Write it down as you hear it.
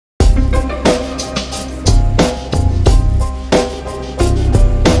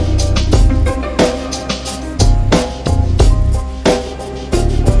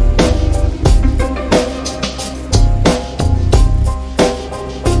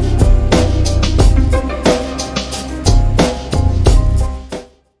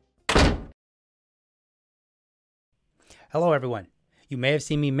Hello, everyone. You may have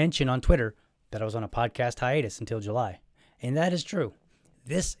seen me mention on Twitter that I was on a podcast hiatus until July, and that is true.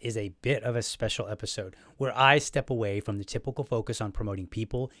 This is a bit of a special episode where I step away from the typical focus on promoting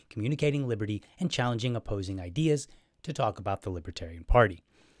people, communicating liberty, and challenging opposing ideas to talk about the Libertarian Party.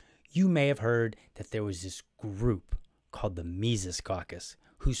 You may have heard that there was this group called the Mises Caucus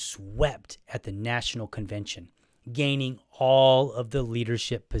who swept at the National Convention, gaining all of the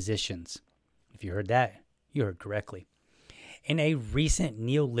leadership positions. If you heard that, you heard correctly. In a recent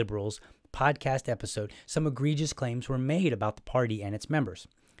Neoliberals podcast episode, some egregious claims were made about the party and its members,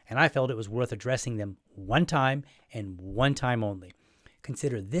 and I felt it was worth addressing them one time and one time only.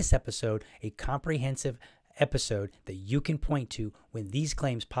 Consider this episode a comprehensive episode that you can point to when these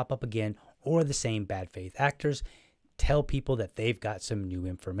claims pop up again or the same bad faith actors tell people that they've got some new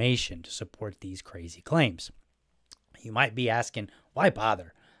information to support these crazy claims. You might be asking, why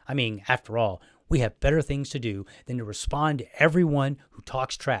bother? I mean, after all, we have better things to do than to respond to everyone who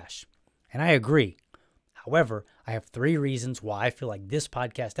talks trash. And I agree. However, I have 3 reasons why I feel like this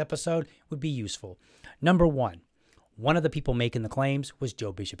podcast episode would be useful. Number one of the people making the claims was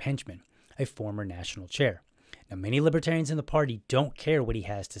Joe Bishop-Henchman, a former national chair. Now, many libertarians in the party don't care what he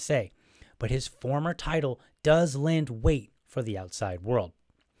has to say, but his former title does lend weight for the outside world.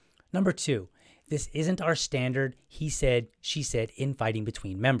 Number 2, this isn't our standard he said, she said infighting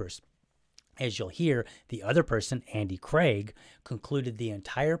between members. As you'll hear, the other person, Andy Craig, concluded the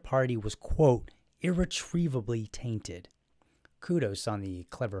entire party was, quote, irretrievably tainted. Kudos on the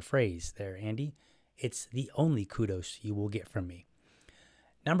clever phrase there, Andy. It's the only kudos you will get from me.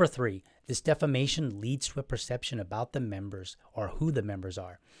 Number 3, this defamation leads to a perception about the members or who the members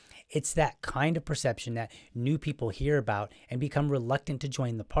are. It's that kind of perception that new people hear about and become reluctant to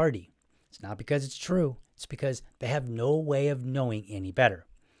join the party. It's not because it's true. It's because they have no way of knowing any better.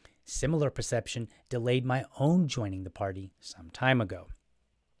 Similar perception delayed my own joining the party some time ago.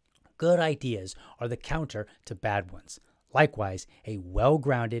 Good ideas are the counter to bad ones. Likewise, a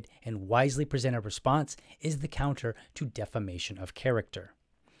well-grounded and wisely presented response is the counter to defamation of character.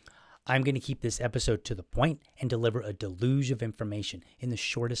 I'm going to keep this episode to the point and deliver a deluge of information in the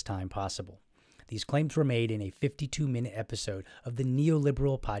shortest time possible. These claims were made in a 52-minute episode of the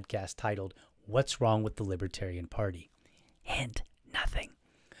Neoliberal Podcast titled, What's Wrong with the Libertarian Party? Hint, nothing.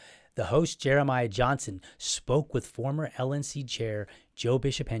 The host, Jeremiah Johnson, spoke with former LNC chair Joe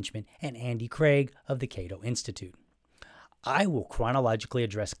Bishop-Henchman and Andy Craig of the Cato Institute. I will chronologically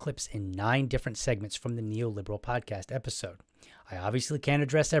address clips in 9 different segments from the Neoliberal Podcast episode. I obviously can't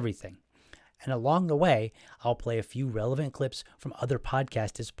address everything. And along the way, I'll play a few relevant clips from other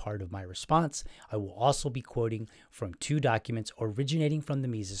podcasts as part of my response. I will also be quoting from 2 documents originating from the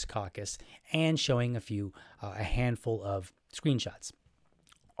Mises Caucus and showing a handful of screenshots.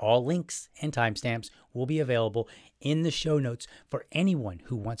 All links and timestamps will be available in the show notes for anyone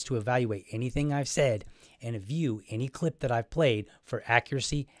who wants to evaluate anything I've said and view any clip that I've played for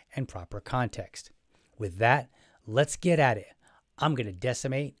accuracy and proper context. With that, let's get at it. I'm going to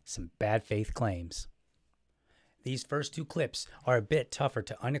decimate some bad faith claims. These first 2 clips are a bit tougher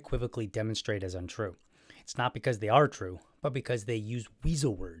to unequivocally demonstrate as untrue. It's not because they are true, but because they use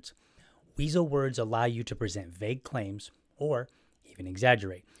weasel words. Weasel words allow you to present vague claims or even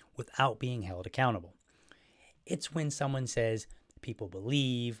exaggerate without being held accountable. It's when someone says people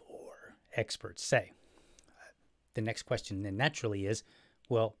believe or experts say. The next question then naturally is,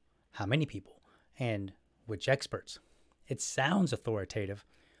 well, how many people and which experts? It sounds authoritative,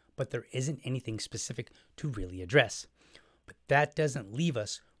 but there isn't anything specific to really address. But that doesn't leave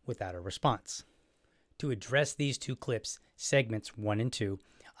us without a response. To address these 2 clips, segments 1 and 2,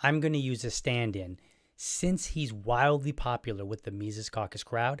 I'm going to use a stand-in. Since he's wildly popular with the Mises Caucus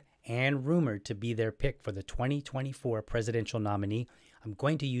crowd and rumored to be their pick for the 2024 presidential nominee, I'm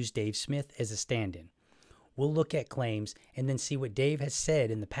going to use Dave Smith as a stand-in. We'll look at claims and then see what Dave has said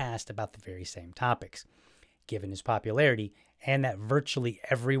in the past about the very same topics. Given his popularity and that virtually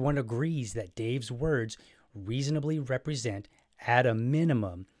everyone agrees that Dave's words reasonably represent, at a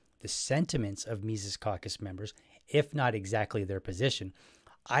minimum, the sentiments of Mises Caucus members, if not exactly their position,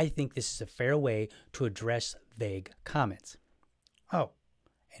 I think this is a fair way to address vague comments. Oh,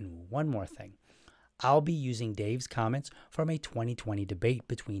 and one more thing. I'll be using Dave's comments from a 2020 debate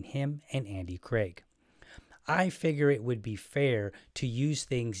between him and Andy Craig. I figure it would be fair to use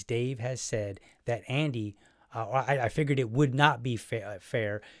things Dave has said that I figured it would not be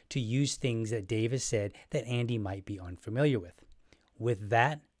fair to use things that Dave has said that Andy might be unfamiliar with. With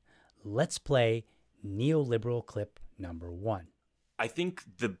that, let's play Neoliberal clip number 1. I think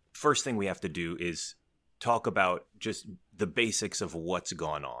the first thing we have to do is talk about just the basics of what's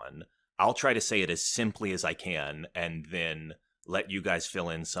gone on. I'll try to say it as simply as I can, and then let you guys fill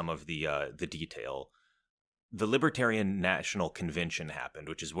in some of the detail. The Libertarian National Convention happened,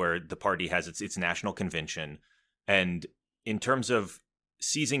 which is where the party has its national convention. And in terms of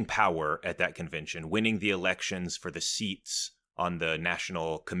seizing power at that convention, winning the elections for the seats on the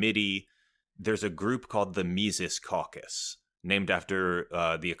national committee, there's a group called the Mises Caucus, named after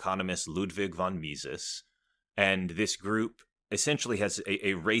the economist Ludwig von Mises. And this group essentially has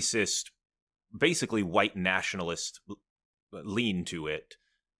a racist, basically white nationalist lean to it.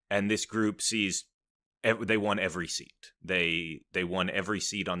 And this group sees they won every seat. They won every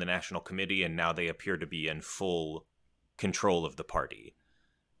seat on the national committee, and now they appear to be in full control of the party.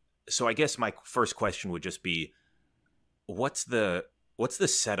 So I guess my first question would just be, what's the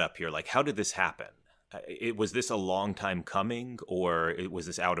setup here? Like, how did this happen? Was this a long time coming, or was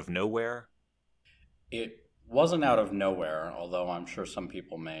this out of nowhere? It wasn't out of nowhere, although I'm sure some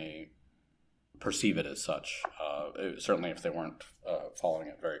people may perceive it as such, certainly if they weren't following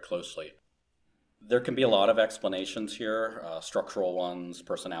it very closely. There can be a lot of explanations here, structural ones,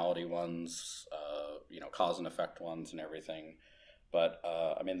 personality ones, cause and effect ones and everything. But,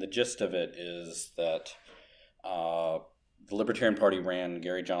 the gist of it is that the Libertarian Party ran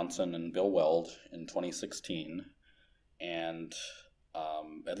Gary Johnson and Bill Weld in 2016, and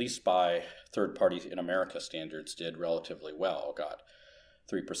at least by third party in America standards, did relatively well. Got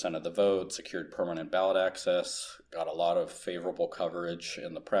 3% of the vote, secured permanent ballot access, got a lot of favorable coverage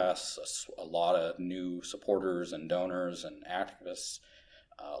in the press, a lot of new supporters and donors and activists,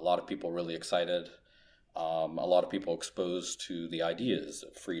 a lot of people really excited, a lot of people exposed to the ideas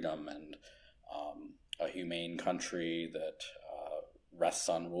of freedom and a humane country that rests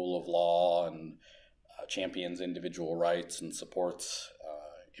on rule of law and champions individual rights and supports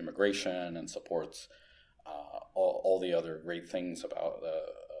immigration and supports all the other great things about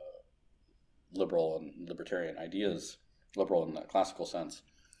liberal and libertarian ideas, liberal in the classical sense.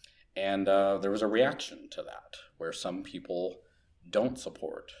 And there was a reaction to that, where some people don't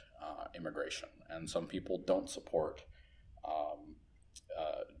support immigration, and some people don't support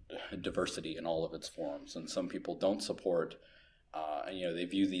diversity in all of its forms, and some people don't support, they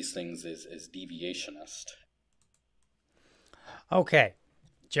view these things as deviationist. Okay.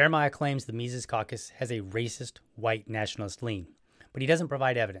 Jeremiah claims the Mises Caucus has a racist, white nationalist lean, but he doesn't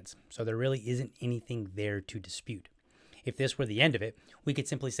provide evidence, so there really isn't anything there to dispute. If this were the end of it, we could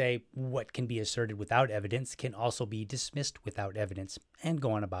simply say what can be asserted without evidence can also be dismissed without evidence and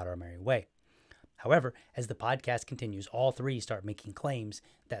go on about our merry way. However, as the podcast continues, all three start making claims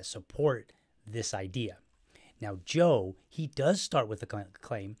that support this idea. Now, Joe, he does start with a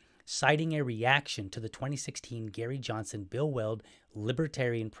claim citing a reaction to the 2016 Gary Johnson-Bill Weld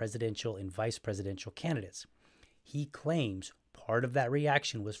Libertarian presidential and vice presidential candidates. He claims part of that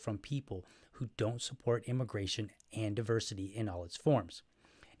reaction was from people who don't support immigration and diversity in all its forms.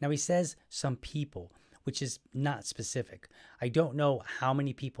 Now, he says some people, which is not specific. I don't know how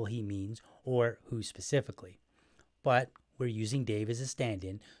many people he means or who specifically, but we're using Dave as a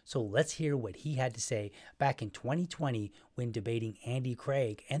stand-in, so let's hear what he had to say back in 2020 when debating Andy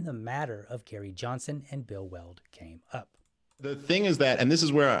Craig and the matter of Gary Johnson and Bill Weld came up. The thing is that, and this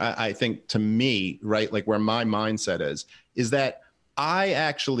is where I think, to me, right, like where my mindset is that I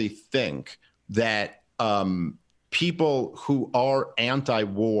actually think that people who are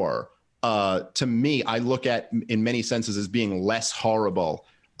anti-war, to me, I look at in many senses as being less horrible,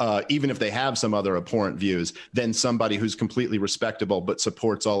 even if they have some other abhorrent views, than somebody who's completely respectable but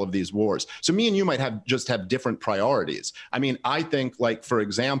supports all of these wars. So me and you might just have different priorities. I mean, I think, like, for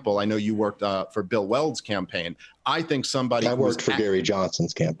example, I know you worked for Bill Weld's campaign. I think somebody— I worked for Gary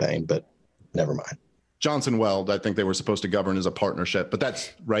Johnson's campaign, but never mind. Johnson-Weld, I think they were supposed to govern as a partnership, but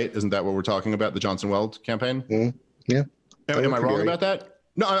that's right. Isn't that what we're talking about, the Johnson-Weld campaign? Mm-hmm. Yeah. Am I wrong about that?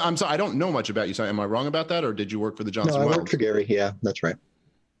 No, I'm sorry. I don't know much about you. So am I wrong about that, or did you work for the Johnson-Weld? No, I worked for Gary. Yeah, that's right.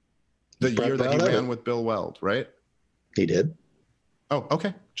 The year that he ran with Bill Weld, right? He did. Oh,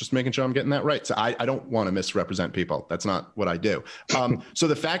 okay. Just making sure I'm getting that right. So I don't want to misrepresent people. That's not what I do. So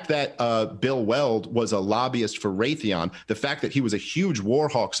the fact that Bill Weld was a lobbyist for Raytheon, the fact that he was a huge war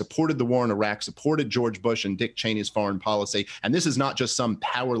hawk, supported the war in Iraq, supported George Bush and Dick Cheney's foreign policy, and this is not just some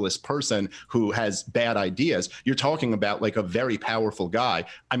powerless person who has bad ideas. You're talking about like a very powerful guy.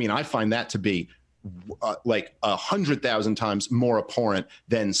 I mean, I find that to be like 100,000 times more abhorrent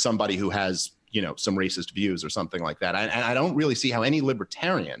than somebody who has you know, some racist views or something like that. And I don't really see how any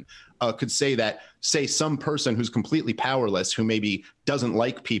libertarian could say that, say, some person who's completely powerless, who maybe doesn't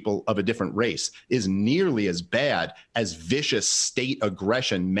like people of a different race, is nearly as bad as vicious state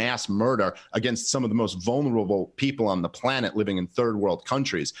aggression, mass murder against some of the most vulnerable people on the planet living in third world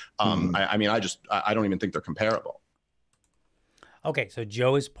countries. I mean, I don't even think they're comparable. Okay, so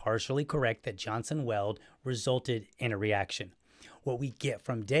Joe is partially correct that Johnson Weld resulted in a reaction. What we get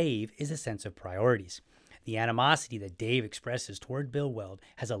from Dave is a sense of priorities. The animosity that Dave expresses toward Bill Weld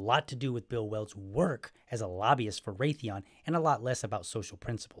has a lot to do with Bill Weld's work as a lobbyist for Raytheon and a lot less about social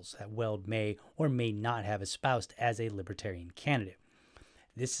principles that Weld may or may not have espoused as a libertarian candidate.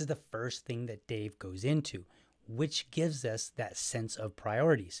 This is the first thing that Dave goes into, which gives us that sense of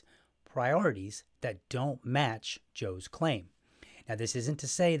priorities. Priorities that don't match Joe's claim. Now, this isn't to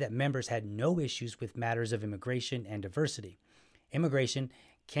say that members had no issues with matters of immigration and diversity. Immigration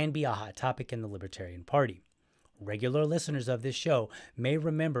can be a hot topic in the Libertarian Party. Regular listeners of this show may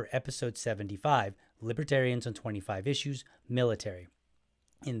remember episode 75, Libertarians on 25 Issues, Military.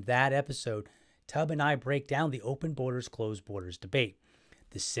 In that episode, Tubb and I break down the open borders, closed borders debate.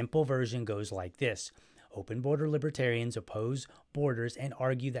 The simple version goes like this. Open border libertarians oppose borders and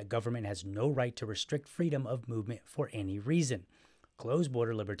argue that government has no right to restrict freedom of movement for any reason. Closed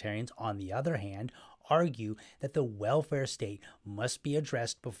border libertarians, on the other hand, argue that the welfare state must be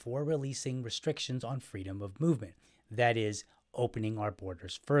addressed before releasing restrictions on freedom of movement, that is, opening our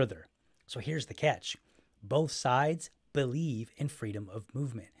borders further. So here's the catch. Both sides believe in freedom of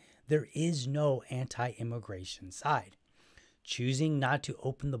movement. There is no anti-immigration side. Choosing not to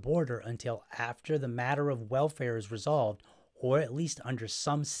open the border until after the matter of welfare is resolved, or at least under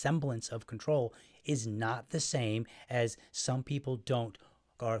some semblance of control, is not the same as some people don't,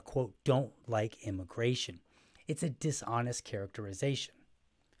 or quote, don't like immigration. It's a dishonest characterization.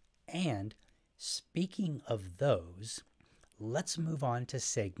 And speaking of those, let's move on to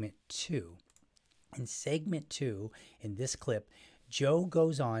segment 2. In segment 2, in this clip, Joe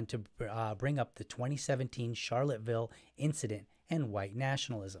goes on to bring up the 2017 Charlottesville incident and white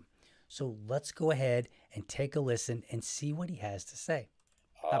nationalism. So let's go ahead and take a listen and see what he has to say.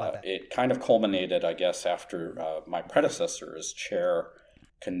 How about that? It kind of culminated, I guess, after my predecessor as chair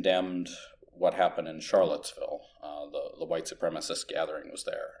condemned what happened in Charlottesville. The white supremacist gathering was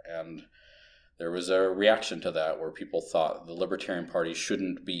there. And there was a reaction to that where people thought the Libertarian Party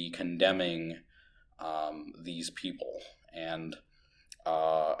shouldn't be condemning these people. And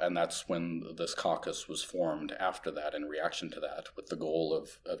that's when this caucus was formed after that, in reaction to that, with the goal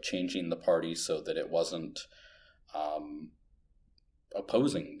of changing the party so that it wasn't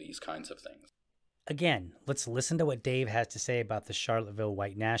opposing these kinds of things. Again, let's listen to what Dave has to say about the Charlottesville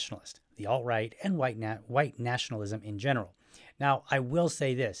white nationalist, the alt-right, and white nationalism in general. Now, I will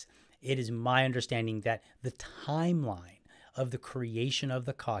say this. It is my understanding that the timeline of the creation of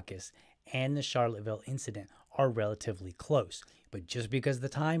the caucus and the Charlottesville incident are relatively close. But just because the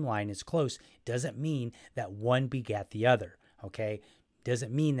timeline is close doesn't mean that one begat the other, okay?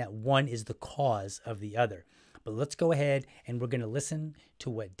 Doesn't mean that one is the cause of the other. But let's go ahead and we're going to listen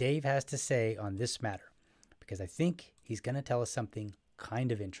to what Dave has to say on this matter, because I think he's going to tell us something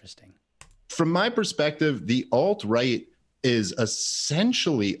kind of interesting. From my perspective, the alt-right is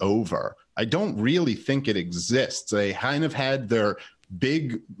essentially over. I don't really think it exists. They kind of had their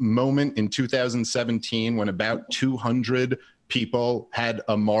big moment in 2017 when about 200 people had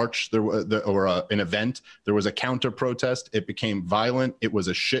a march an event. There was a counter protest. It became violent. It was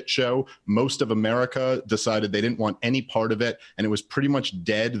a shit show. Most of America decided they didn't want any part of it. And it was pretty much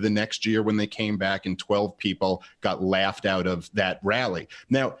dead the next year when they came back, and 12 people got laughed out of that rally.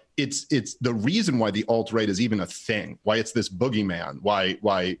 Now, it's the reason why the alt-right is even a thing, why it's this boogeyman,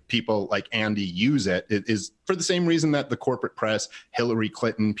 why people like Andy use it is for the same reason that the corporate press, Hillary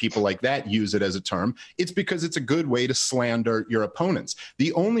Clinton, people like that use it as a term. It's because it's a good way to slander your opponents.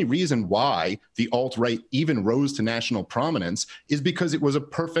 The only reason why the alt-right even rose to national prominence is because it was a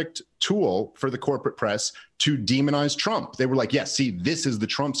perfect tool for the corporate press to demonize Trump. They were like, yes, see, this is the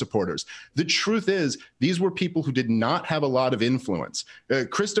Trump supporters. The truth is, these were people who did not have a lot of influence.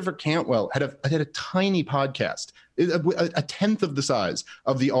 Christopher Cantwell had a tiny podcast, a tenth of the size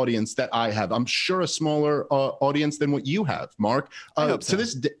of the audience that I have. I'm sure a smaller audience than what you have, Mark. To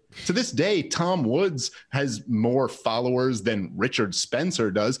this day, Tom Woods has more followers than Richard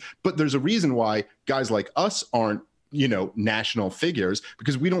Spencer does, but there's a reason why guys like us aren't, national figures,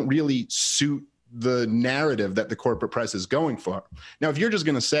 because we don't really suit the narrative that the corporate press is going for. Now, if you're just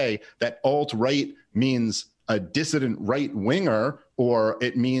going to say that alt-right means a dissident right winger, or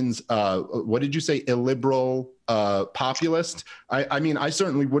it means what did you say, illiberal populist? I mean, I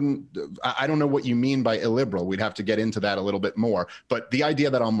certainly wouldn't. I don't know what you mean by illiberal. We'd have to get into that a little bit more. But the idea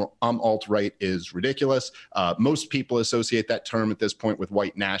that I'm alt-right is ridiculous. Most people associate that term at this point with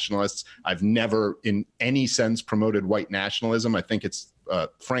white nationalists. I've never, in any sense, promoted white nationalism. I think it's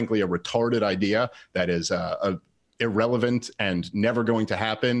frankly a retarded idea that is irrelevant and never going to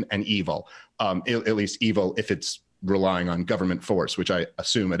happen, and evil. At least evil if it's relying on government force, which I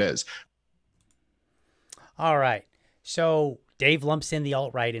assume it is. All right. So Dave lumps in the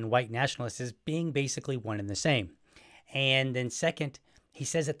alt-right and white nationalists as being basically one and the same. And then second, he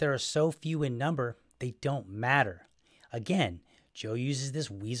says that there are so few in number, they don't matter. Again, Joe uses this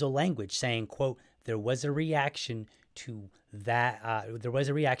weasel language saying, quote, there was a reaction to that.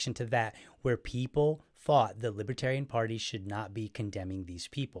 Where people thought the Libertarian Party should not be condemning these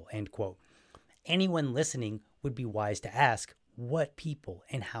people, end quote. Anyone listening would be wise to ask, what people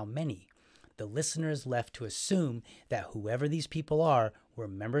and how many? The listener is left to assume that whoever these people are were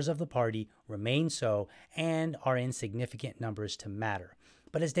members of the party, remain so, and are in significant numbers to matter.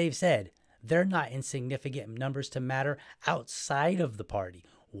 But as Dave said, they're not in significant numbers to matter outside of the party.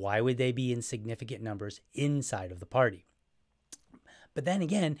 Why would they be in significant numbers inside of the party? But then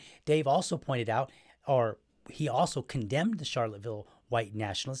again, Dave also pointed out, or he also condemned the Charlottesville white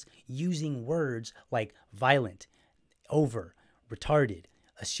nationalists using words like violent, over, retarded,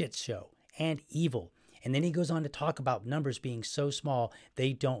 a shit show, and evil. And then he goes on to talk about numbers being so small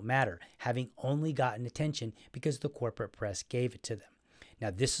they don't matter, having only gotten attention because the corporate press gave it to them. Now,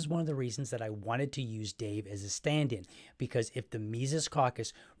 this is one of the reasons that I wanted to use Dave as a stand-in, because if the Mises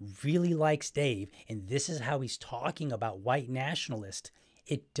Caucus really likes Dave, and this is how he's talking about white nationalists,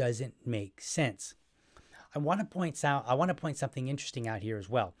 it doesn't make sense. I want to point something interesting out here as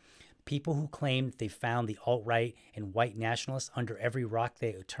well. People who claim that they found the alt-right and white nationalists under every rock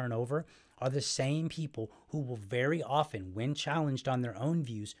they turn over are the same people who will very often, when challenged on their own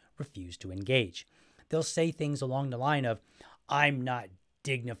views, refuse to engage. They'll say things along the line of, I'm not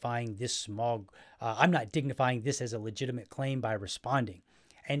dignifying this as a legitimate claim by responding.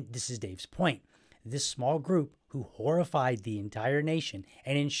 And this is Dave's point. This small group who horrified the entire nation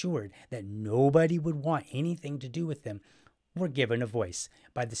and ensured that nobody would want anything to do with them were given a voice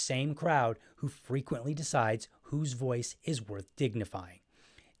by the same crowd who frequently decides whose voice is worth dignifying.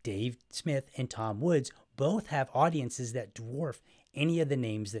 Dave Smith and Tom Woods both have audiences that dwarf any of the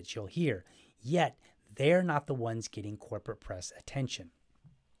names that you'll hear, yet they're not the ones getting corporate press attention.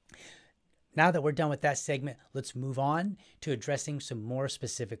 Now that we're done with that segment, let's move on to addressing some more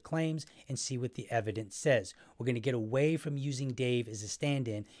specific claims and see what the evidence says. We're going to get away from using Dave as a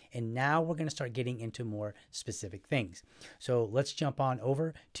stand-in, and now we're going to start getting into more specific things. So let's jump on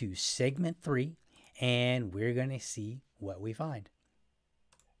over to segment 3, and we're going to see what we find.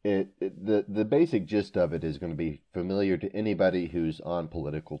 The basic gist of it is going to be familiar to anybody who's on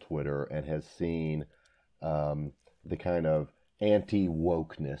political Twitter and has seen the kind of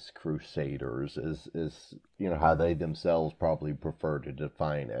anti-wokeness crusaders is how they themselves probably prefer to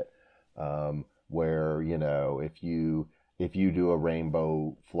define it, where if you do a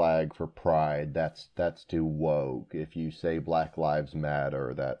rainbow flag for pride, that's too woke. If you say Black Lives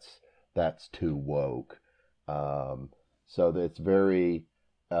Matter, that's too woke. So it's very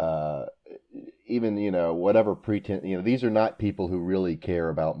even whatever pretense, these are not people who really care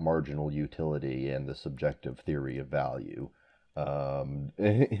about marginal utility and the subjective theory of value.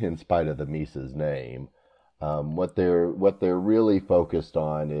 In spite of the Mises name, what they're really focused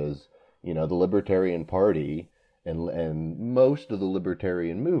on is, the Libertarian Party and most of the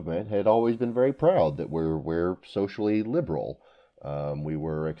libertarian movement had always been very proud that we're socially liberal. We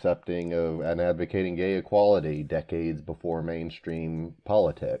were accepting of and advocating gay equality decades before mainstream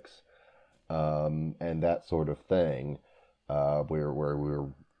politics, and that sort of thing. We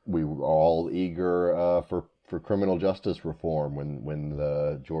were all eager for criminal justice reform when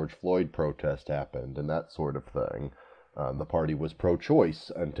the George Floyd protest happened and that sort of thing. The party was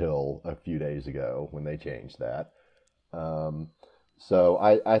pro-choice until a few days ago when they changed that. So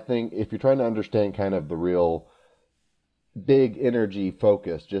I think if you're trying to understand kind of the real big energy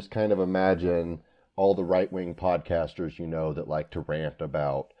focus, just kind of imagine all the right-wing podcasters that like to rant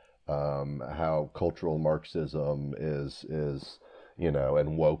about how cultural Marxism is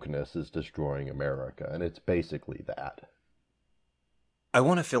and wokeness is destroying America. And it's basically that. I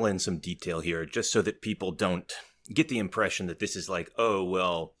want to fill in some detail here just so that people don't get the impression that this is like, oh,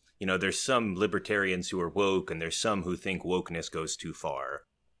 well, there's some libertarians who are woke and there's some who think wokeness goes too far.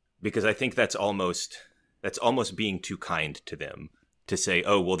 Because I think that's almost being too kind to them. to say,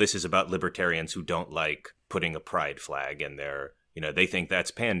 oh, well, this is about libertarians who don't like putting a pride flag in there. They think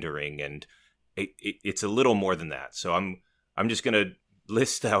that's pandering, and it's a little more than that. So I'm just going to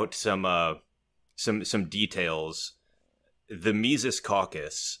list out some details. The Mises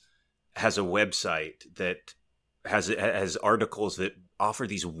Caucus has a website that has articles that offer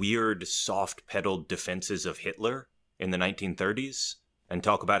these weird soft-pedaled defenses of Hitler in the 1930s and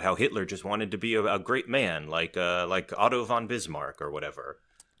talk about how Hitler just wanted to be a great man, like Otto von Bismarck or whatever.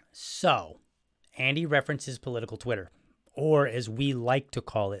 So, Andy references political Twitter, or as we like to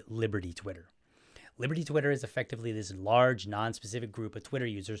call it, Liberty Twitter. Liberty Twitter is effectively this large, non-specific group of Twitter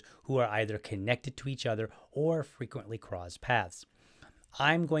users who are either connected to each other or frequently cross paths.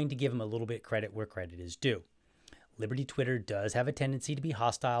 I'm going to give them a little bit credit where credit is due. Liberty Twitter does have a tendency to be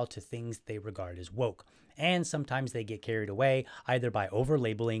hostile to things they regard as woke, and sometimes they get carried away either by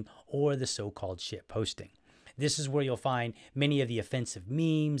over-labeling or the so-called shit posting. This is where you'll find many of the offensive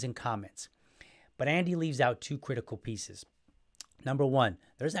memes and comments. But Andy leaves out two critical pieces. Number one,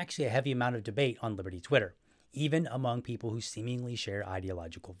 there's actually a heavy amount of debate on Liberty Twitter, even among people who seemingly share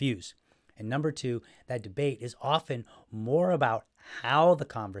ideological views. And number two, that debate is often more about how the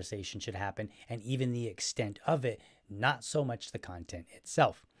conversation should happen and even the extent of it, not so much the content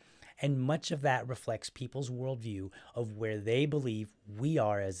itself. And much of that reflects people's worldview of where they believe we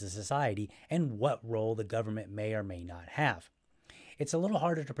are as a society and what role the government may or may not have. It's a little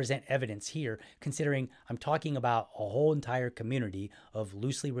harder to present evidence here, considering I'm talking about a whole entire community of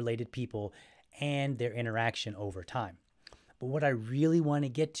loosely related people and their interaction over time. But what I really want to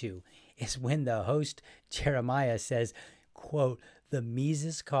get to is when the host, Jeremiah, says, quote, the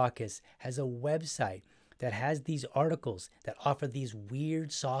Mises Caucus has a website that has these articles that offer these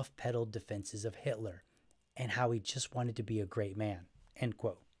weird soft-pedaled defenses of Hitler and how he just wanted to be a great man, end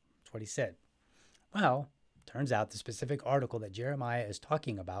quote. That's what he said. Well, turns out the specific article that Jeremiah is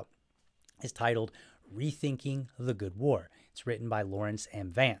talking about is titled Rethinking the Good War. It's written by Lawrence M.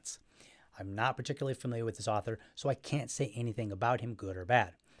 Vance. I'm not particularly familiar with this author, so I can't say anything about him, good or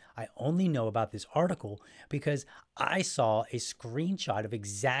bad. I only know about this article because I saw a screenshot of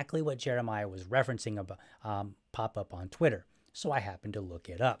exactly what Jeremiah was referencing pop up on Twitter, so I happened to look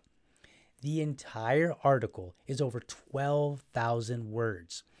it up. The entire article is over 12,000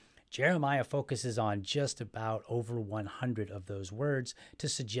 words. Jeremiah focuses on just about over 100 of those words to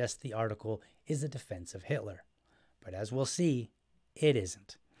suggest the article is a defense of Hitler. But as we'll see, it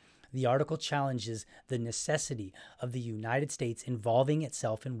isn't. The article challenges the necessity of the United States involving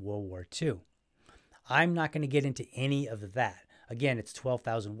itself in World War II. I'm not going to get into any of that. Again, it's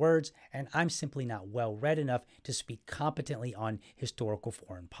 12,000 words, and I'm simply not well read enough to speak competently on historical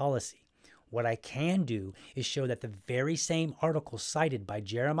foreign policy. What I can do is show that the very same article cited by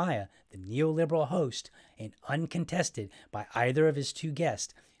Jeremiah, the neoliberal host, and uncontested by either of his two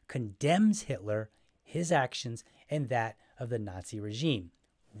guests, condemns Hitler, his actions, and that of the Nazi regime,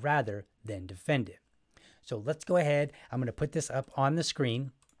 rather than defend it. So let's go ahead. I'm going to put this up on the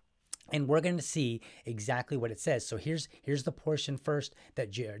screen, and we're going to see exactly what it says. So here's the portion first that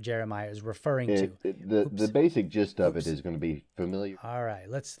Jeremiah is referring to. The basic gist of it is going to be familiar. All right,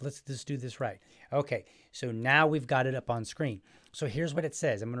 let's just do this right. Okay, so now we've got it up on screen. So here's what it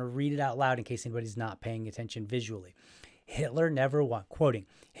says. I'm going to read it out loud in case anybody's not paying attention visually. Hitler never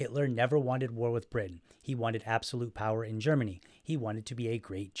wanted war with Britain. He wanted absolute power in Germany. He wanted to be a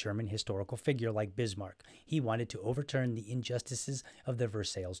great German historical figure like Bismarck. He wanted to overturn the injustices of the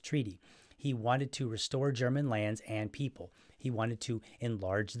Versailles Treaty. He wanted to restore German lands and people. He wanted to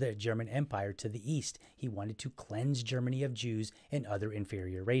enlarge the German Empire to the east. He wanted to cleanse Germany of Jews and other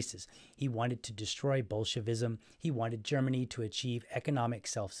inferior races. He wanted to destroy Bolshevism. He wanted Germany to achieve economic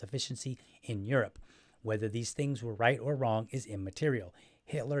self-sufficiency in Europe. Whether these things were right or wrong is immaterial.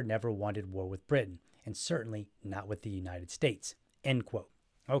 Hitler never wanted war with Britain, and certainly not with the United States, end quote.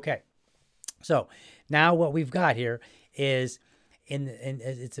 Okay, so now what we've got here is,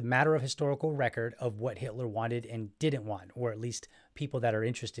 it's a matter of historical record of what Hitler wanted and didn't want, or at least people that are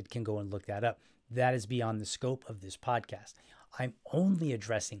interested can go and look that up. That is beyond the scope of this podcast. I'm only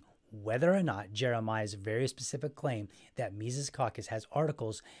addressing whether or not Jeremiah's very specific claim that Mises Caucus has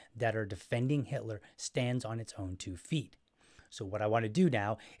articles that are defending Hitler stands on its own 2 feet. So what I want to do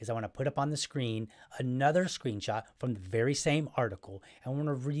now is I want to put up on the screen another screenshot from the very same article, and I want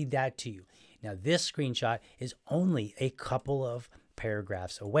to read that to you. Now, this screenshot is only a couple of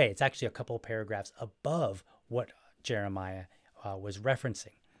paragraphs away. It's actually a couple of paragraphs above what Jeremiah was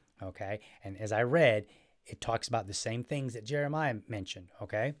referencing, okay? And as I read, it talks about the same things that Jeremiah mentioned,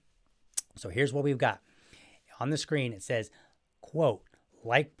 okay? So here's what we've got. On the screen, it says, quote,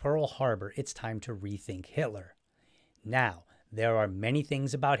 like Pearl Harbor, it's time to rethink Hitler. Now, there are many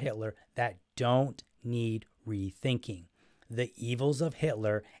things about Hitler that don't need rethinking. The evils of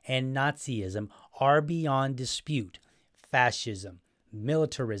Hitler and Nazism are beyond dispute. Fascism,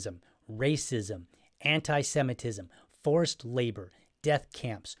 militarism, racism, anti-Semitism, forced labor, death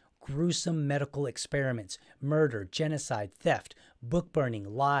camps, gruesome medical experiments, murder, genocide, theft, book burning,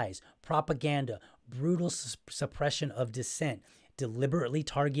 lies, propaganda, brutal suppression of dissent, deliberately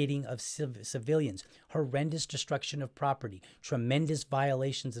targeting of civilians, horrendous destruction of property, tremendous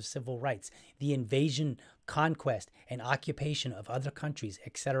violations of civil rights, the invasion, conquest, and occupation of other countries,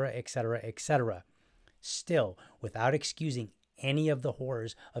 etc., etc., etc. Still, without excusing any of the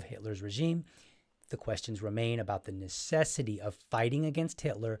horrors of Hitler's regime, the questions remain about the necessity of fighting against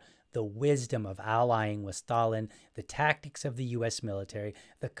Hitler, the wisdom of allying with Stalin, the tactics of the U.S. military,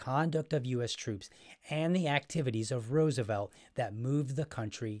 the conduct of U.S. troops, and the activities of Roosevelt that moved the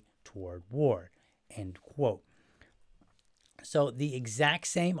country toward war. End quote. So the exact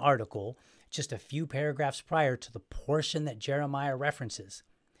same article, just a few paragraphs prior to the portion that Jeremiah references,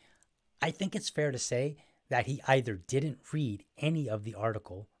 I think it's fair to say that he either didn't read any of the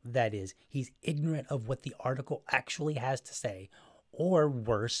article, that is, he's ignorant of what the article actually has to say, or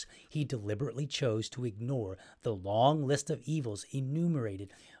worse, he deliberately chose to ignore the long list of evils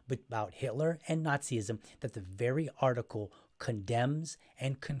enumerated about Hitler and Nazism that the very article condemns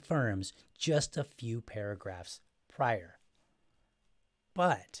and confirms just a few paragraphs prior.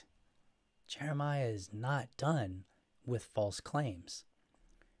 But Jeremiah is not done with false claims.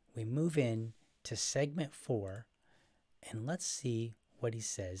 We move in to segment 4, and let's see what he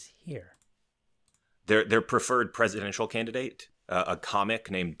says here. Their preferred presidential candidate, a comic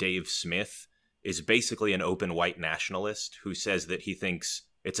named Dave Smith, is basically an open white nationalist who says that he thinks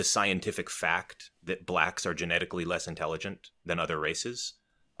it's a scientific fact that blacks are genetically less intelligent than other races.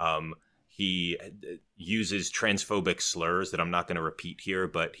 He uses transphobic slurs that I'm not going to repeat here,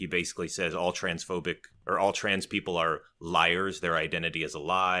 but he basically says all trans people are liars. Their identity is a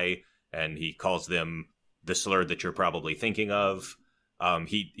lie. And he calls them the slur that you're probably thinking of.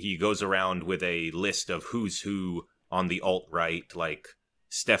 He goes around with a list of who's who on the alt-right, like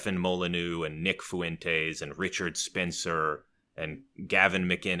Stefan Molyneux and Nick Fuentes and Richard Spencer and Gavin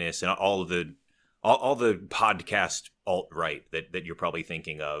McInnes and all the podcast alt-right that you're probably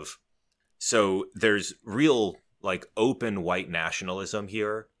thinking of. So there's real like open white nationalism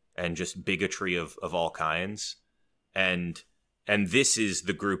here and just bigotry of all kinds. And this is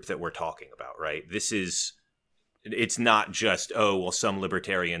the group that we're talking about, right? It's not just, oh, well, some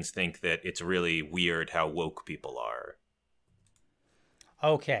libertarians think that it's really weird how woke people are.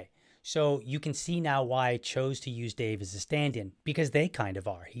 Okay, so you can see now why I chose to use Dave as a stand-in, because they kind of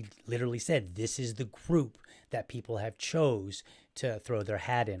are. He literally said this is the group that people have chose to throw their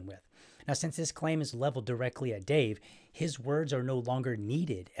hat in with. Now, since this claim is leveled directly at Dave, his words are no longer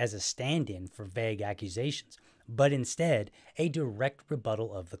needed as a stand-in for vague accusations, but instead a direct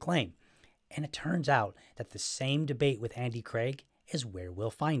rebuttal of the claim. And it turns out that the same debate with Andy Craig is where we'll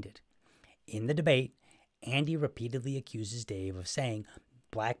find it. In the debate, Andy repeatedly accuses Dave of saying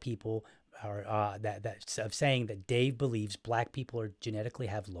black people are saying that Dave believes black people genetically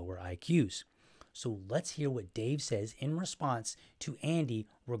have lower IQs. So let's hear what Dave says in response to Andy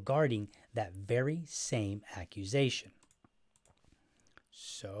regarding that very same accusation.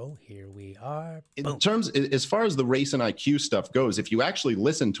 So here we are. In terms, as far as the race and IQ stuff goes, if you actually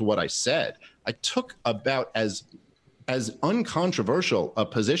listen to what I said, I took about as uncontroversial a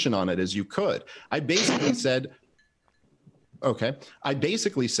position on it as you could. I basically said,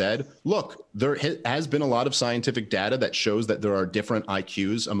 look, there has been a lot of scientific data that shows that there are different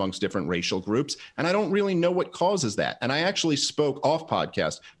IQs amongst different racial groups, and I don't really know what causes that. And I actually spoke off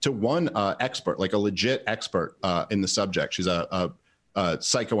podcast to one expert, like a legit expert in the subject. She's a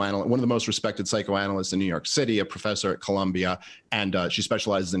psychoanalyst, one of the most respected psychoanalysts in New York City, a professor at Columbia, and she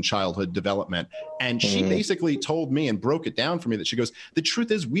specializes in childhood development. And she basically told me and broke it down for me that she goes, the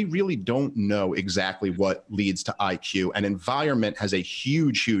truth is we really don't know exactly what leads to IQ, and environment has a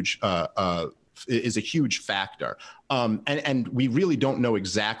huge is a huge factor. And we really don't know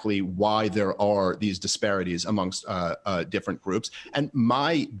exactly why there are these disparities amongst different groups. And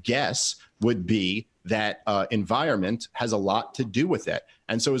my guess would be that environment has a lot to do with it.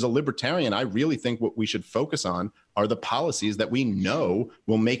 And so as a libertarian, I really think what we should focus on are the policies that we know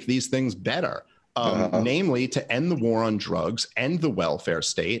will make these things better. Namely, to end the war on drugs, end the welfare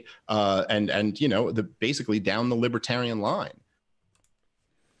state, and you know, basically down the libertarian line.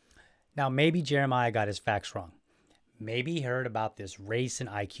 Now, maybe Jeremiah got his facts wrong. Maybe he heard about this race and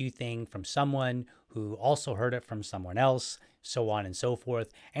IQ thing from someone who also heard it from someone else, so on and so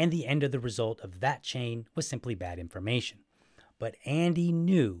forth, and the end of the result of that chain was simply bad information. But Andy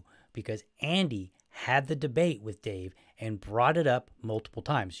knew because Andy had the debate with Dave and brought it up multiple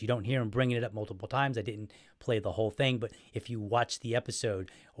times. You don't hear him bringing it up multiple times. I didn't play the whole thing, but if you watch the episode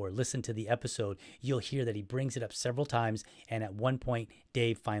or listen to the episode, you'll hear that he brings it up several times, and at one point,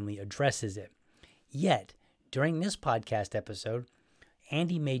 Dave finally addresses it. Yet, during this podcast episode,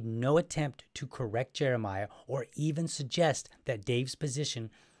 Andy made no attempt to correct Jeremiah or even suggest that Dave's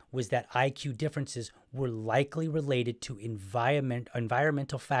position was that IQ differences were likely related to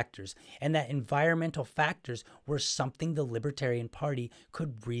environmental factors, and that environmental factors were something the Libertarian Party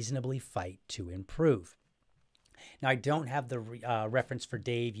could reasonably fight to improve. Now, I don't have the reference for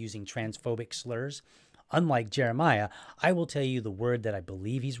Dave using transphobic slurs. Unlike Jeremiah, I will tell you the word that I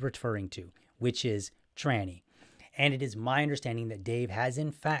believe he's referring to, which is tranny. And it is my understanding that Dave has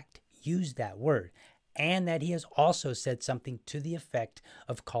in fact used that word, and that he has also said something to the effect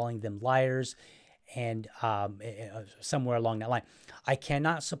of calling them liars and somewhere along that line. I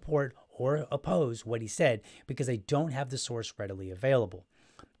cannot support or oppose what he said because I don't have the source readily available.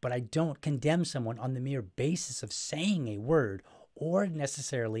 But I don't condemn someone on the mere basis of saying a word or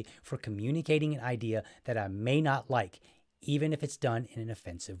necessarily for communicating an idea that I may not like, even if it's done in an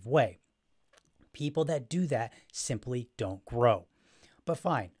offensive way. People that do that simply don't grow. But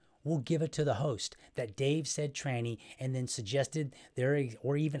fine. We'll give it to the host that Dave said tranny and then suggested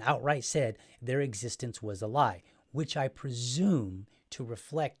or even outright said their existence was a lie, which I presume to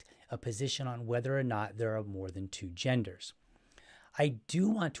reflect a position on whether or not there are more than two genders. I do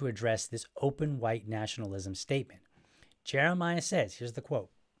want to address this open white nationalism statement. Jeremiah says, here's the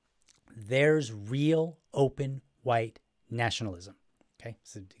quote, "There's real open white nationalism." Okay,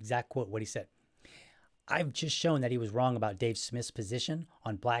 it's the exact quote what he said. I've just shown that he was wrong about Dave Smith's position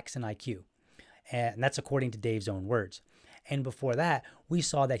on blacks and IQ. And that's according to Dave's own words. And before that, we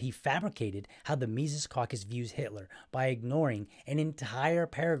saw that he fabricated how the Mises Caucus views Hitler by ignoring an entire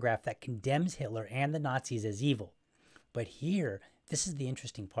paragraph that condemns Hitler and the Nazis as evil. But here, this is the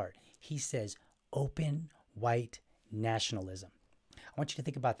interesting part. He says open white nationalism. I want you to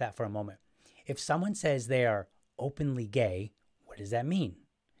think about that for a moment. If someone says they are openly gay, what does that mean?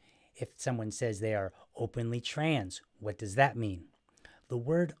 If someone says they are openly trans, what does that mean? The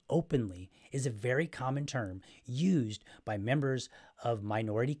word openly is a very common term used by members of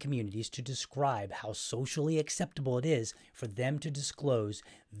minority communities to describe how socially acceptable it is for them to disclose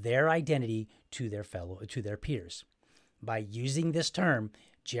their identity to their peers. By using this term,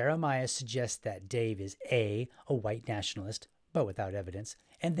 Jeremiah suggests that Dave is A, a white nationalist, but without evidence,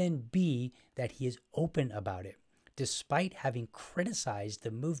 and then B, that he is open about it, despite having criticized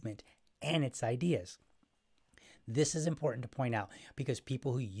the movement and its ideas. This is important to point out because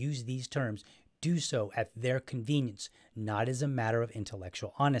people who use these terms do so at their convenience, not as a matter of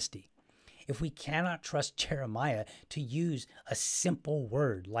intellectual honesty. If we cannot trust Jeremiah to use a simple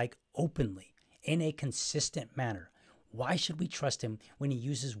word like openly in a consistent manner, why should we trust him when he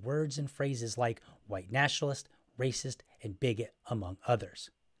uses words and phrases like white nationalist, racist, and bigot, among others?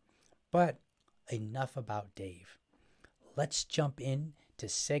 But enough about Dave. Let's jump in to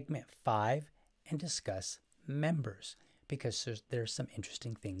segment 5 and discuss members, because there's some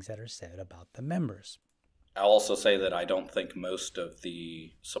interesting things that are said about the members. I'll also say that I don't think most of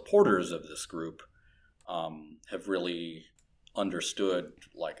the supporters of this group have really understood,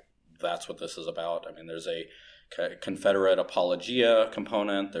 like, that's what this is about. I mean, there's a Confederate apologia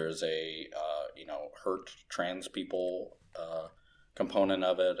component. There's a, hurt trans people component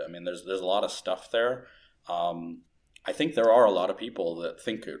of it. I mean, there's a lot of stuff there. I think there are a lot of people that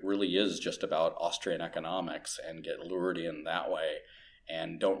think it really is just about Austrian economics and get lured in that way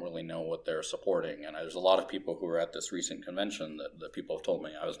and don't really know what they're supporting. And there's a lot of people who were at this recent convention that people have told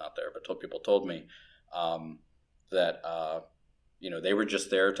me, I was not there, but people told me that they were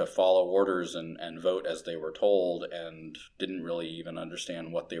just there to follow orders and vote as they were told and didn't really even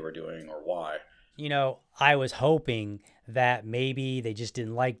understand what they were doing or why. I was hoping that maybe they just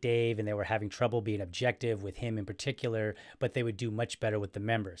didn't like Dave and they were having trouble being objective with him in particular, but they would do much better with the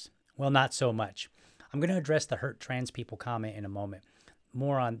members. Well, not so much. I'm going to address the hurt trans people comment in a moment.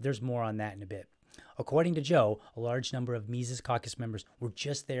 There's more on that in a bit. According to Joe, a large number of Mises Caucus members were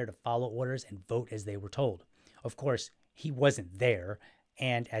just there to follow orders and vote as they were told. Of course, he wasn't there,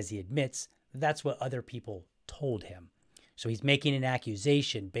 and as he admits, that's what other people told him. So he's making an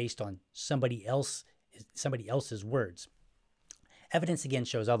accusation based on somebody else's words. Evidence again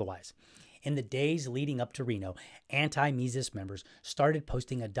shows otherwise. In the days leading up to Reno, anti-Mises members started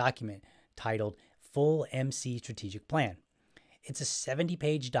posting a document titled Full MC Strategic Plan. It's a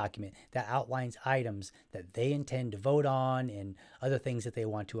 70-page document that outlines items that they intend to vote on and other things that they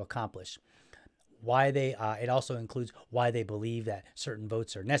want to accomplish. why they, it also includes why they believe that certain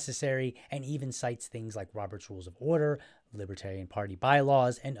votes are necessary, and even cites things like Robert's Rules of Order, Libertarian Party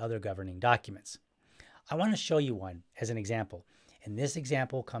bylaws, and other governing documents. I want to show you one as an example. And this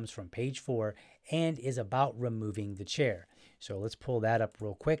example comes from page 4 and is about removing the chair. So let's pull that up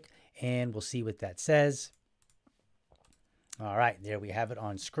real quick and we'll see what that says. All right, there we have it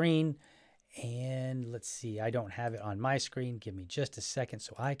on screen. And let's see, I don't have it on my screen. Give me just a second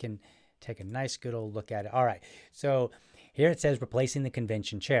so I can take a nice good old look at it. All right, so here it says replacing the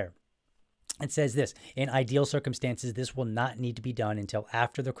convention chair. It says this: in ideal circumstances, this will not need to be done until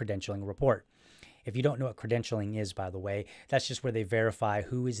after the credentialing report. If you don't know what credentialing is, by the way, that's just where they verify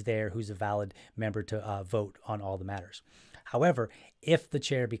who is there, who's a valid member to vote on all the matters. However, if the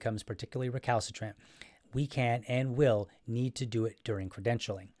chair becomes particularly recalcitrant, we can and will need to do it during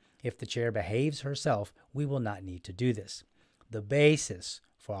credentialing. If the chair behaves herself, we will not need to do this. The basis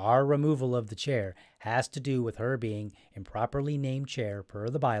for our removal of the chair has to do with her being improperly named chair per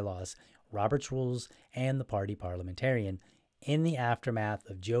the bylaws, Robert's Rules, and the party parliamentarian, in the aftermath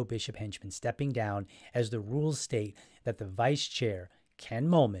of Joe Bishop-Henchman stepping down, as the rules state that the vice chair, Ken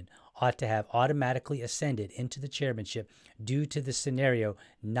Mollman, ought to have automatically ascended into the chairmanship due to the scenario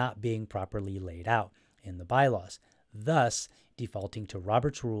not being properly laid out in the bylaws, thus defaulting to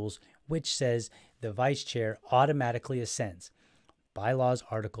Robert's Rules, which says the vice chair automatically ascends. Bylaws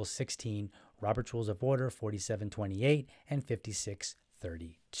Article 16, Robert's Rules of Order 4728 and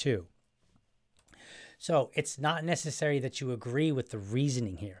 5632. So it's not necessary that you agree with the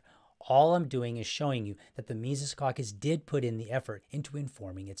reasoning here. All I'm doing is showing you that the Mises Caucus did put in the effort into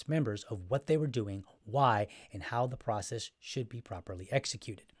informing its members of what they were doing, why, and how the process should be properly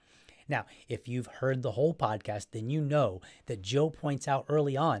executed. Now, if you've heard the whole podcast, then you know that Joe points out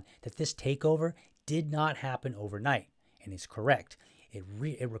early on that this takeover did not happen overnight, and is correct. It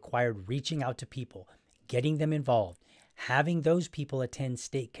required reaching out to people, getting them involved, having those people attend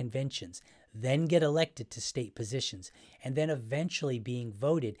state conventions, then get elected to state positions, and then eventually being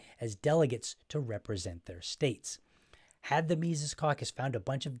voted as delegates to represent their states. Had the Mises Caucus found a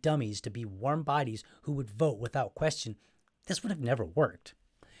bunch of dummies to be warm bodies who would vote without question, this would have never worked.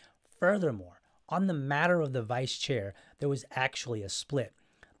 Furthermore, on the matter of the vice chair, there was actually a split.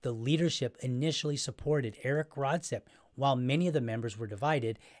 The leadership initially supported Eric Rodsep, while many of the members were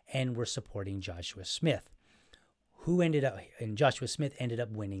divided and were supporting Joshua Smith, and Joshua Smith ended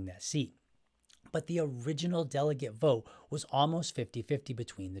up winning that seat. But the original delegate vote was almost 50-50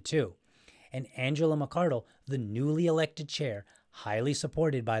 between the two. And Angela McArdle, the newly elected chair, highly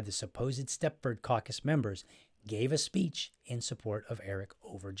supported by the supposed Stepford caucus members, gave a speech in support of Eric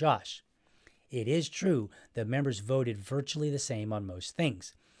over Josh. It is true that members voted virtually the same on most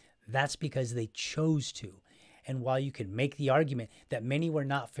things. That's because they chose to. And while you can make the argument that many were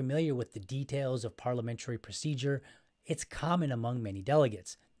not familiar with the details of parliamentary procedure, it's common among many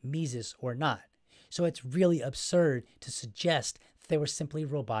delegates, Mises or not. So it's really absurd to suggest that they were simply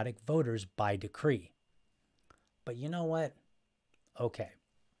robotic voters by decree. But you know what? Okay.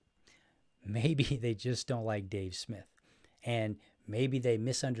 Maybe they just don't like Dave Smith. And maybe they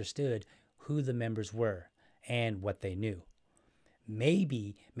misunderstood who the members were and what they knew.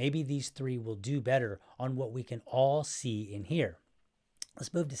 Maybe these three will do better on what we can all see and hear.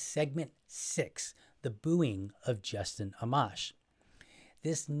 Let's move to segment 6, the booing of Justin Amash.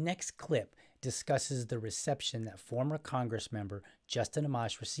 This next clip discusses the reception that former Congress member Justin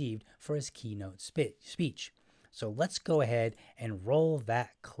Amash received for his keynote speech. So let's go ahead and roll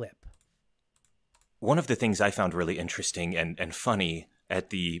that clip. One of the things I found really interesting and funny at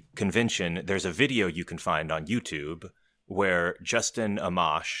the convention, there's a video you can find on YouTube where Justin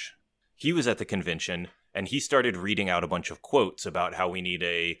Amash, he was at the convention and he started reading out a bunch of quotes about how we need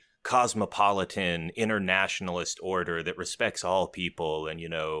a cosmopolitan, internationalist order that respects all people. And, you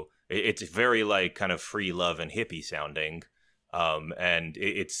know, it's very like kind of free love and hippie sounding. And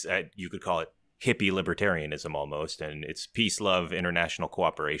it's, you could call it hippie libertarianism almost. And it's peace, love, international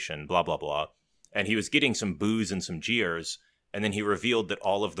cooperation, blah, blah, blah. And he was getting some boos and some jeers. And then he revealed that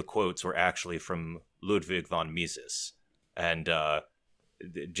all of the quotes were actually from Ludwig von Mises. And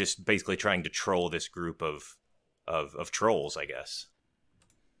just basically trying to troll this group of trolls, I guess.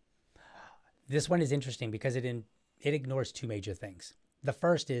 This one is interesting because it ignores two major things. The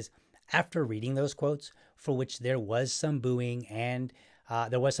first is, after reading those quotes, for which there was some booing,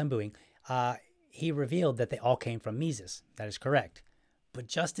 he revealed that they all came from Mises. That is correct. But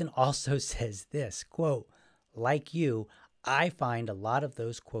Justin also says this, quote, "Like you, I find a lot of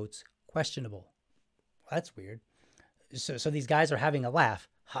those quotes questionable." Well, that's weird. So these guys are having a laugh.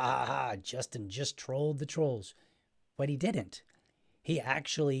 Ha ha ha, Justin just trolled the trolls. But he didn't. he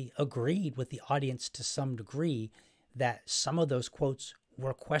actually agreed with the audience to some degree that some of those quotes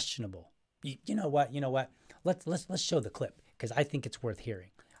were questionable. You know what? Let's show the clip, because I think it's worth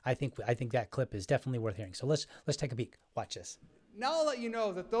hearing. I think that clip is definitely worth hearing. So let's take a peek. Watch this. Now I'll let you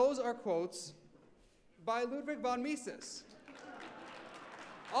know that those are quotes by Ludwig von Mises.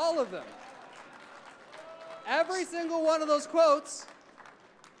 All of them. Every single one of those quotes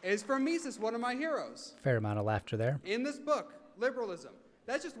is from Mises, one of my heroes. Fair amount of laughter there. In this book, Liberalism.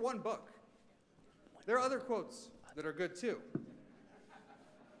 That's just one book. There are other quotes that are good too.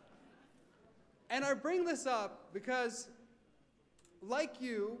 And I bring this up because, like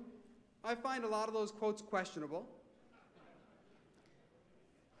you, I find a lot of those quotes questionable.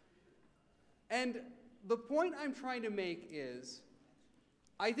 And the point I'm trying to make is,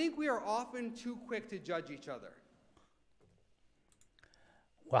 I think we are often too quick to judge each other.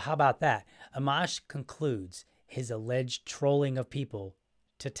 Well, how about that? Amash concludes his alleged trolling of people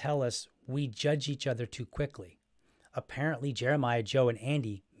to tell us we judge each other too quickly. Apparently, Jeremiah, Joe, and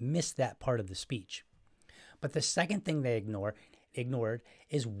Andy missed that part of the speech. But the second thing they ignored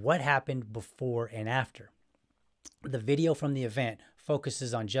is what happened before and after. The video from the event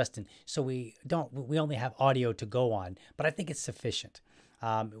focuses on Justin, so we only have audio to go on, but I think it's sufficient.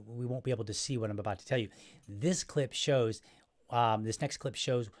 We won't be able to see what I'm about to tell you. This clip shows, this next clip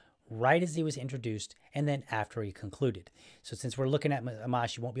shows right as he was introduced and then after he concluded. So since we're looking at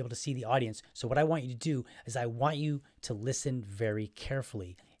Amash, you won't be able to see the audience. So what I want you to do is I want you to listen very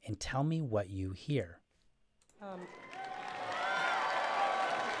carefully and tell me what you hear.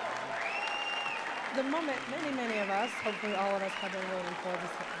 The moment many of us, hopefully all of us, have been waiting for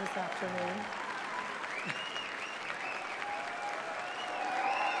this afternoon.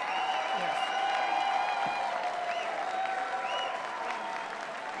 Yes.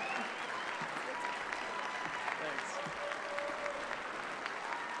 Thanks.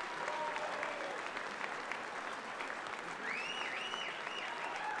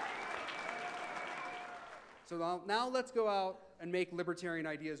 So now let's go out and make libertarian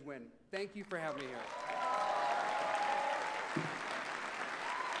ideas win. Thank you for having me here.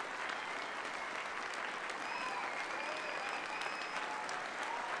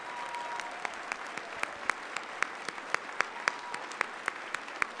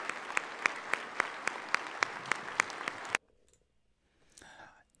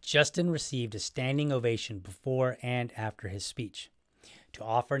 Justin received a standing ovation before and after his speech. To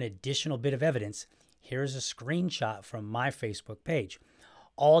offer an additional bit of evidence, here's a screenshot from my Facebook page.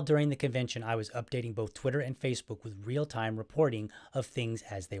 All during the convention, I was updating both Twitter and Facebook with real-time reporting of things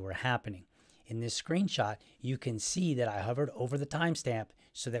as they were happening. In this screenshot, you can see that I hovered over the timestamp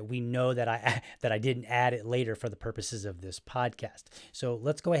so that we know that I didn't add it later for the purposes of this podcast. So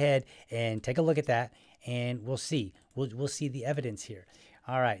let's go ahead and take a look at that, and we'll see. We'll see the evidence here.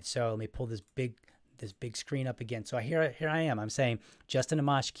 All right, so let me pull this big screen up again. So here I am. I'm saying Justin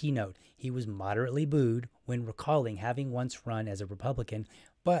Amash keynote. He was moderately booed when recalling having once run as a Republican,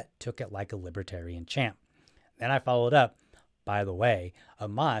 but took it like a libertarian champ. Then I followed up. By the way,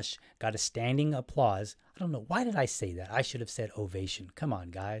 Amash got a standing applause. I don't know. Why did I say that? I should have said ovation. Come on,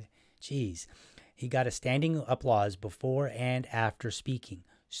 guys. Jeez. He got a standing applause before and after speaking,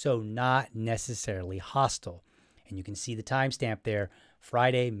 so not necessarily hostile. And you can see the timestamp there,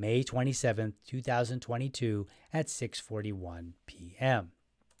 Friday, May 27th, 2022 at 6:41 p.m.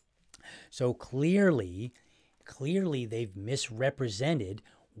 So clearly they've misrepresented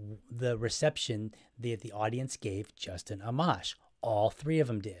the reception that the audience gave Justin Amash. All three of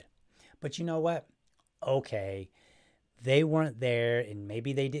them did. But you know what? Okay, they weren't there, and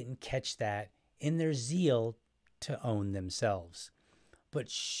maybe they didn't catch that in their zeal to own themselves. But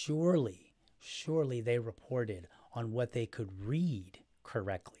surely they reported on what they could read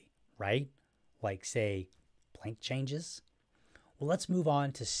correctly, right? Like, say, blank changes. Well, let's move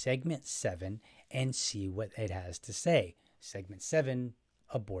on to segment 7 and see what it has to say. Segment 7,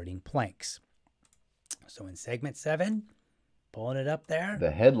 aborting planks. So in segment 7, pulling it up there.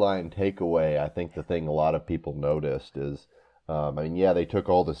 The headline takeaway, I think the thing a lot of people noticed is, they took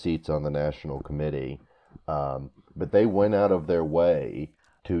all the seats on the National Committee, but they went out of their way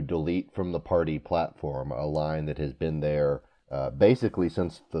to delete from the party platform a line that has been there basically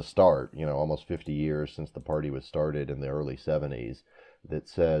since the start, almost 50 years since the party was started in the early 70s, that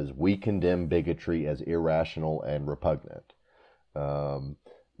says, "We condemn bigotry as irrational and repugnant,"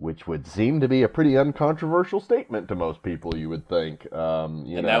 which would seem to be a pretty uncontroversial statement to most people, you would think.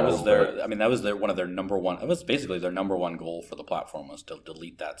 That was one of their number one. It was basically their number one goal for the platform, was to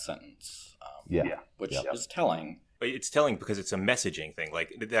delete that sentence. Which is telling. It's telling because it's a messaging thing.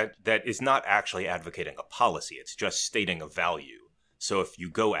 Like that is not actually advocating a policy. It's just stating a value. So if you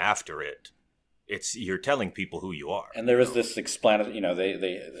go after it, you're telling people who you are. And there is this explanatory,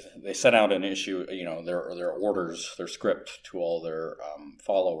 they sent out an issue, their orders, their script to all their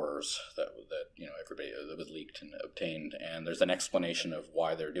followers that everybody that was leaked and obtained. And there's an explanation of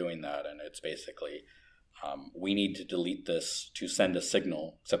why they're doing that. And it's basically, we need to delete this to send a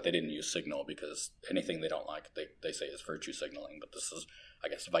signal, except they didn't use signal because anything they don't like, they say is virtue signaling, but this is, I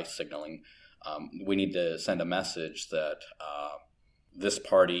guess, vice signaling. We need to send a message that this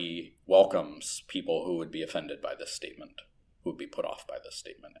party welcomes people who would be offended by this statement, who would be put off by this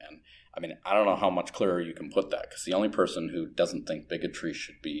statement. And I mean, I don't know how much clearer you can put that, because the only person who doesn't think bigotry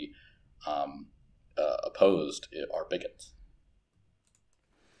should be opposed are bigots.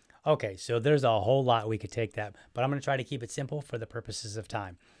 Okay, so there's a whole lot we could take that, but I'm going to try to keep it simple for the purposes of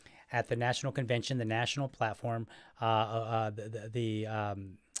time. At the National Convention, the national platform, the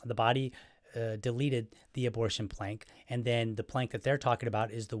body deleted the abortion plank, and then the plank that they're talking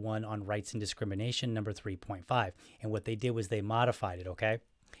about is the one on rights and discrimination, number 3.5. And what they did was they modified it, okay?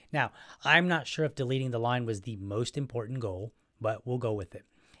 Now, I'm not sure if deleting the line was the most important goal, but we'll go with it.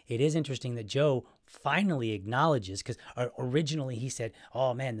 It is interesting that Joe finally acknowledges, because originally he said,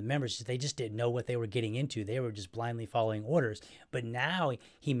 oh man, the members, they just didn't know what they were getting into. They were just blindly following orders. But now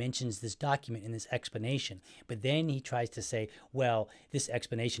he mentions this document in this explanation. But then he tries to say, well, this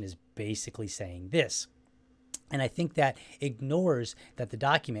explanation is basically saying this. And I think that ignores that the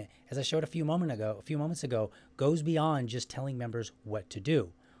document, as I showed a few moments ago, goes beyond just telling members what to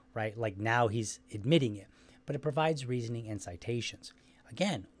do, right? Like now he's admitting it, but it provides reasoning and citations.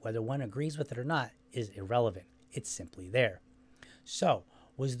 Again, whether one agrees with it or not is irrelevant. It's simply there. So,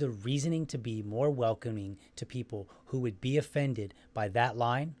 was the reasoning to be more welcoming to people who would be offended by that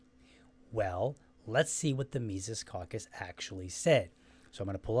line? Well, let's see what the Mises Caucus actually said. So I'm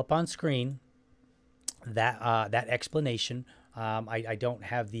going to pull up on screen that explanation. I don't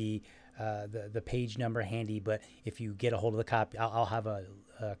have the page number handy, but if you get a hold of the copy, I'll have a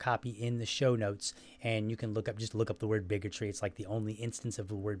copy in the show notes, and you can look up the word bigotry. It's like the only instance of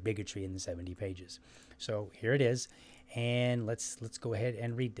the word bigotry in the 70 pages. So here it is, and let's go ahead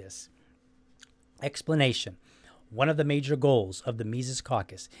and read this. Explanation. One of the major goals of the Mises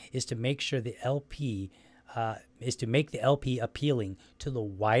Caucus is to make sure the LP make the LP appealing to the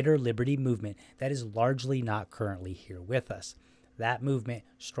wider liberty movement that is largely not currently here with us. That movement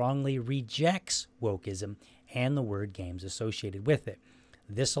strongly rejects wokeism and the word games associated with it.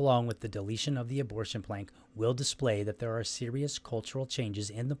 This, along with the deletion of the abortion plank, will display that there are serious cultural changes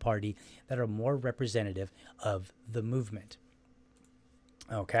in the party that are more representative of the movement.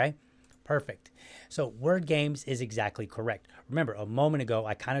 Okay, perfect. So word games is exactly correct. Remember, a moment ago,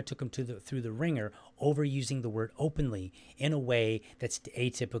 I kind of took them through the ringer over using the word openly in a way that's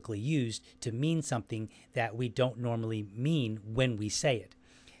atypically used to mean something that we don't normally mean when we say it.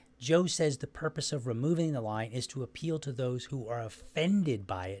 Joe says the purpose of removing the line is to appeal to those who are offended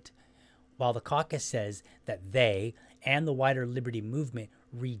by it, while the caucus says that they and the wider liberty movement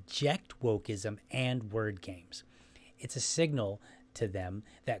reject wokeism and word games. It's a signal to them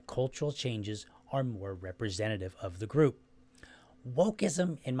that cultural changes are more representative of the group.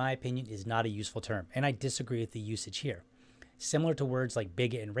 Wokeism, in my opinion, is not a useful term, and I disagree with the usage here. Similar to words like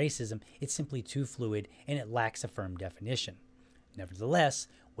bigot and racism, it's simply too fluid and it lacks a firm definition. Nevertheless,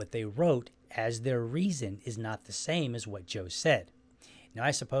 what they wrote as their reason is not the same as what Joe said. Now,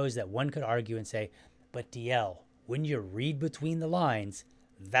 I suppose that one could argue and say, but DL, when you read between the lines,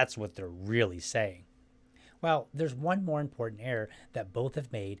 that's what they're really saying. Well, there's one more important error that both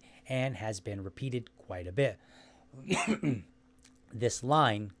have made and has been repeated quite a bit. This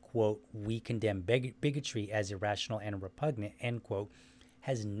line, quote, we condemn bigotry as irrational and repugnant, end quote,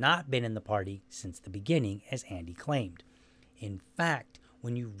 has not been in the party since the beginning, as Andy claimed. In fact,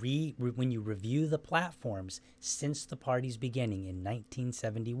 when you review the platforms since the party's beginning in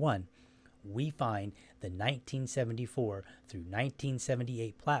 1971, we find the 1974 through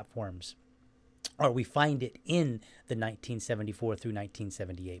 1978 platforms, or we find it in the 1974 through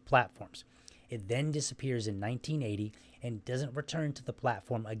 1978 platforms. It then disappears in 1980 and doesn't return to the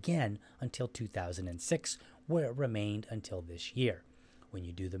platform again until 2006, where it remained until this year. When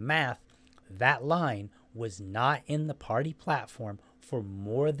you do the math, that line was not in the party platform for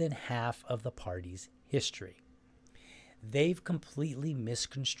more than half of the party's history. They've completely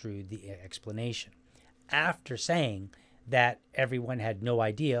misconstrued the explanation after saying that everyone had no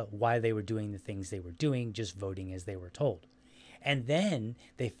idea why they were doing the things they were doing, just voting as they were told. And then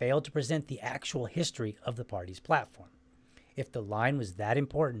they failed to present the actual history of the party's platform. If the line was that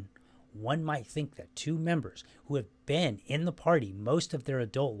important, one might think that two members who have been in the party most of their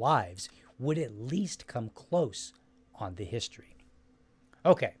adult lives would at least come close on the history.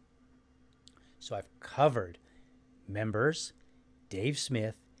 Okay, so I've covered members, Dave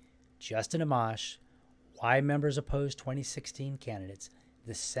Smith, Justin Amash, why members oppose 2016 candidates,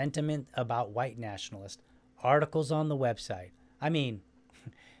 the sentiment about white nationalists, articles on the website. I mean,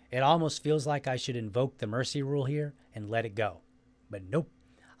 it almost feels like I should invoke the mercy rule here and let it go. But nope,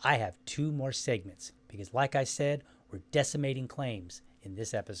 I have 2 more segments because, like I said, we're decimating claims in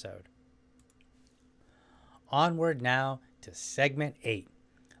this episode. Onward now to segment 8.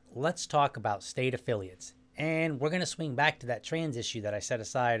 Let's talk about state affiliates. And we're going to swing back to that trans issue that I set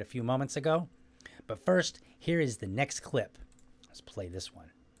aside a few moments ago. But first, here is the next clip. Let's play this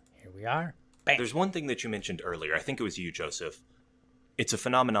one. Here we are. Bam. There's one thing that you mentioned earlier. I think it was you, Joseph. It's a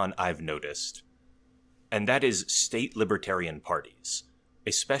phenomenon I've noticed, and that is state libertarian parties,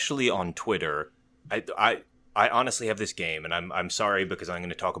 especially on Twitter. I honestly have this game, and I'm sorry because I'm going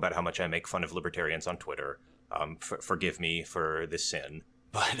to talk about how much I make fun of libertarians on Twitter. Forgive me for this sin.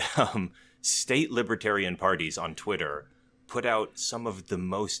 But state libertarian parties on Twitter put out some of the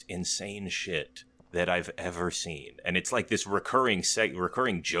most insane shit that I've ever seen. And it's like this recurring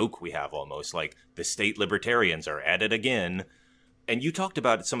joke we have almost, like the state libertarians are at it again. And you talked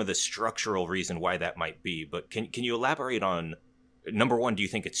about some of the structural reason why that might be, but can you elaborate on, number one, do you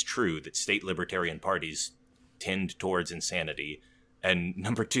think it's true that state libertarian parties tend towards insanity? And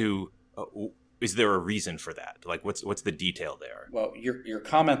number two, is there a reason for that? Like, what's the detail there? Well, your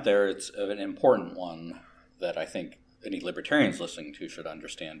comment there, it's an important one that I think any libertarians listening to should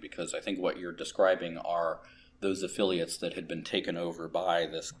understand, because I think what you're describing are those affiliates that had been taken over by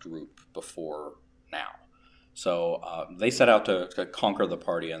this group before now. So they set out to conquer the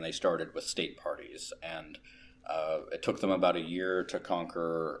party, and they started with state parties. And it took them about a year to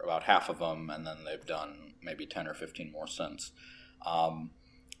conquer about half of them, and then they've done maybe 10 or 15 more since.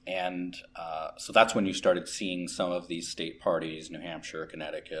 So that's when you started seeing some of these state parties, New Hampshire,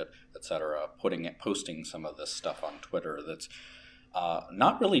 Connecticut, etc., posting some of this stuff on Twitter that's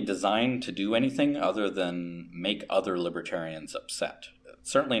not really designed to do anything other than make other libertarians upset.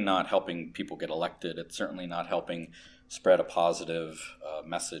 It's certainly not helping people get elected. It's certainly not helping spread a positive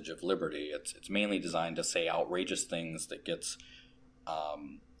message of liberty. It's mainly designed to say outrageous things that gets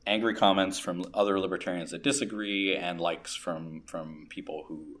angry comments from other libertarians that disagree and likes from people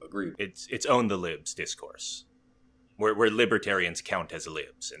who agree. It's own the libs discourse, where libertarians count as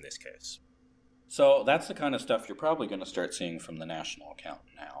libs in this case. So that's the kind of stuff you're probably going to start seeing from the national account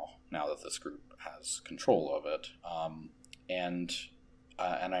now that this group has control of it. And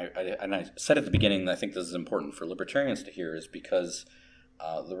I said at the beginning that I think this is important for libertarians to hear, is because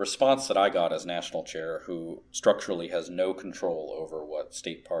the response that I got as national chair, who structurally has no control over what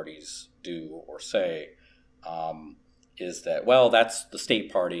state parties do or say, is that, well, that's the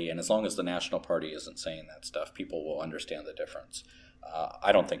state party, and as long as the national party isn't saying that stuff, people will understand the difference.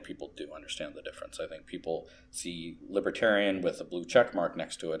 I don't think people do understand the difference. I think people see libertarian with a blue check mark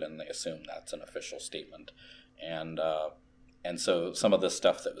next to it, and they assume that's an official statement. And so some of this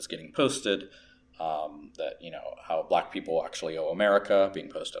stuff that was getting posted, that, how black people actually owe America, being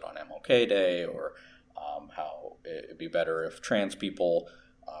posted on MLK Day, or how it'd be better if trans people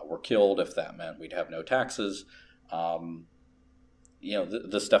were killed if that meant we'd have no taxes.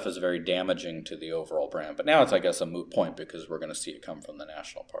 This stuff is very damaging to the overall brand. But now it's, I guess, a moot point because we're going to see it come from the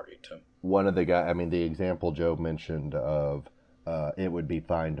national party, too. One of the guys, the example Joe mentioned of it would be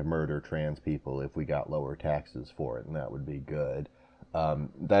fine to murder trans people if we got lower taxes for it, and that would be good.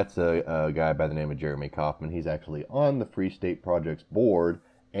 That's a guy by the name of Jeremy Kaufman. He's actually on the Free State Project's board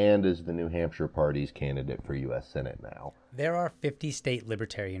and is the New Hampshire Party's candidate for U.S. Senate now. There are 50 state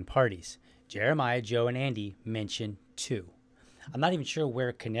libertarian parties. Jeremiah, Joe, and Andy mention 2. I'm not even sure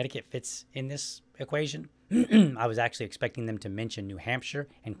where Connecticut fits in this equation. I was actually expecting them to mention New Hampshire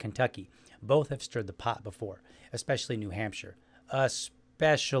and Kentucky. Both have stirred the pot before, especially New Hampshire.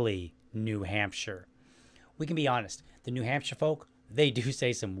 Especially New Hampshire. We can be honest. The New Hampshire folk, they do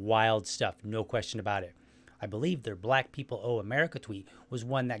say some wild stuff, no question about it. I believe their Black People Owe America tweet was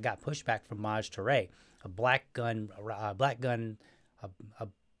one that got pushback from Maj Toure, a black gun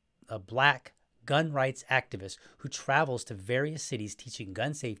rights activist who travels to various cities teaching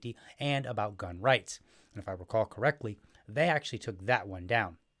gun safety and about gun rights. And if I recall correctly, they actually took that one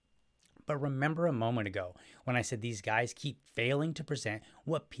down. But remember a moment ago when I said these guys keep failing to present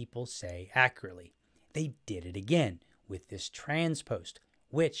what people say accurately. They did it again with this trans post,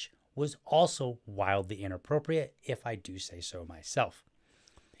 which was also wildly inappropriate, if I do say so myself.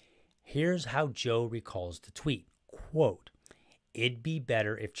 Here's how Joe recalls the tweet, quote, "It'd be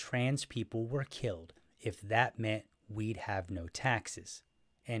better if trans people were killed, if that meant we'd have no taxes,"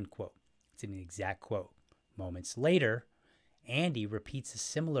 end quote. It's an exact quote. Moments later, Andy repeats a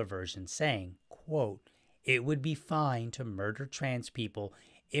similar version saying, quote, "It would be fine to murder trans people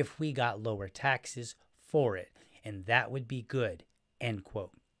if we got lower taxes for it, and that would be good," end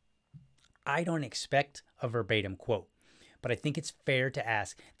quote. I don't expect a verbatim quote, but I think it's fair to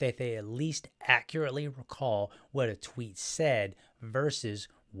ask that they at least accurately recall what a tweet said versus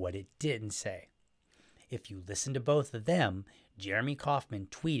what it didn't say. If you listen to both of them, Jeremy Kauffman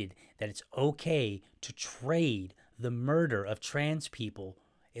tweeted that it's okay to trade the murder of trans people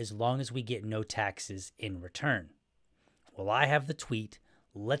as long as we get no taxes in return. Well, I have the tweet.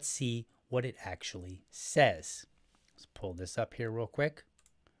 Let's see what it actually says. Let's pull this up here real quick.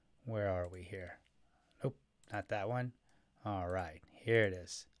 Where are we here? Nope, not that one. All right, here it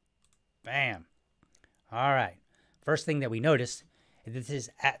is. Bam. All right. First thing that we notice, this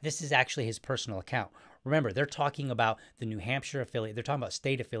is actually his personal account. Remember, they're talking about the New Hampshire affiliate. They're talking about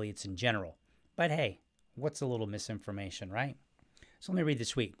state affiliates in general. But hey, what's a little misinformation, right? So let me read the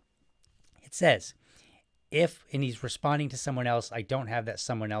tweet. It says, and he's responding to someone else. I don't have that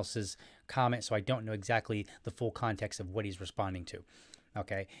someone else's comment, so I don't know exactly the full context of what he's responding to.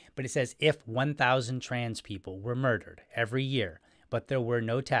 Okay, but it says, if 1,000 trans people were murdered every year, but there were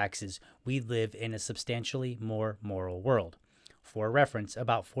no taxes, we'd live in a substantially more moral world. For reference,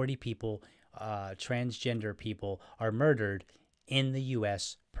 about 40 people, transgender people, are murdered in the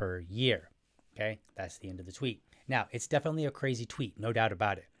U.S. per year. Okay, that's the end of the tweet. Now, it's definitely a crazy tweet, no doubt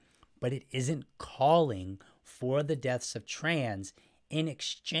about it, but it isn't calling for the deaths of trans in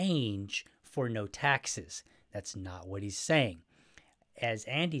exchange for no taxes. That's not what he's saying. As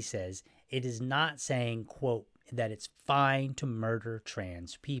Andy says, it is not saying, quote, that it's fine to murder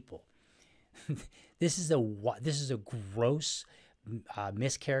trans people. This is a gross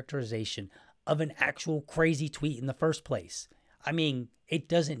mischaracterization of an actual crazy tweet in the first place. I mean, it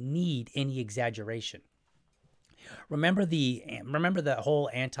doesn't need any exaggeration. Remember the whole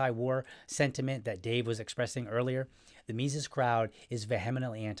anti-war sentiment that Dave was expressing earlier? The Mises crowd is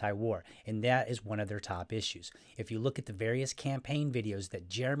vehemently anti-war, and that is one of their top issues. If you look at the various campaign videos that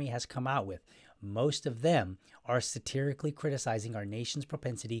Jeremy has come out with, most of them are satirically criticizing our nation's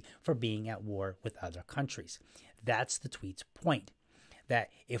propensity for being at war with other countries. That's the tweet's point, that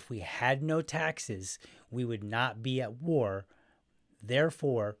if we had no taxes, we would not be at war.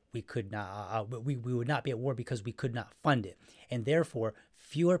 Therefore, we could not. We would not be at war because we could not fund it, and therefore,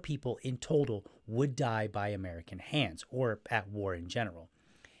 fewer people in total would die by American hands or at war in general.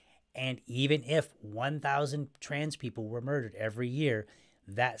 And even if 1,000 trans people were murdered every year,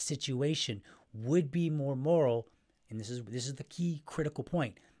 that situation would be more moral. And this is the key critical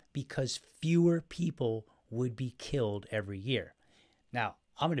point, because fewer people would be killed every year. Now,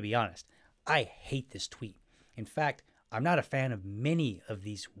 I'm going to be honest. I hate this tweet. In fact, I'm not a fan of many of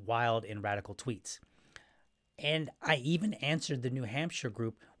these wild and radical tweets. And I even answered the New Hampshire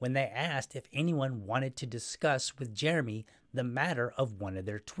group when they asked if anyone wanted to discuss with Jeremy the matter of one of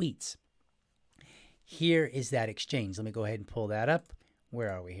their tweets. Here is that exchange. Let me go ahead and pull that up.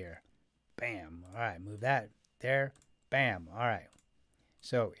 Where are we here? Bam. All right, move that there. Bam. All right.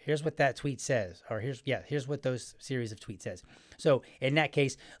 So here's what that tweet says, or here's what those series of tweets says. So in that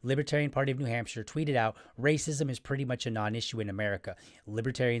case, Libertarian Party of New Hampshire tweeted out, racism is pretty much a non-issue in America.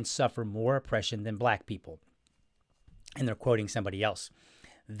 Libertarians suffer more oppression than black people. And they're quoting somebody else.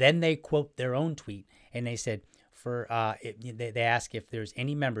 Then they quote their own tweet, and they said, they ask if there's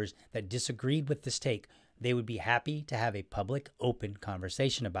any members that disagreed with this take, they would be happy to have a public, open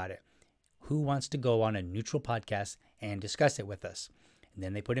conversation about it. Who wants to go on a neutral podcast and discuss it with us? And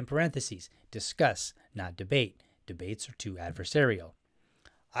then they put in parentheses, discuss, not debate. Debates are too adversarial.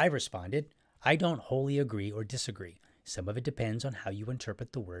 I responded, I don't wholly agree or disagree. Some of it depends on how you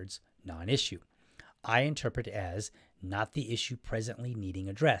interpret the words non-issue. I interpret it as not the issue presently needing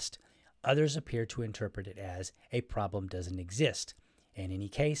addressed. Others appear to interpret it as a problem doesn't exist. In any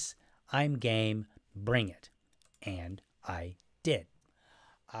case, I'm game, bring it. And I did.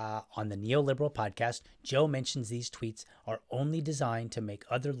 On the Neoliberal Podcast, Joe mentions these tweets are only designed to make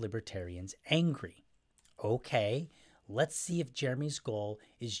other libertarians angry. Okay, let's see if Jeremy's goal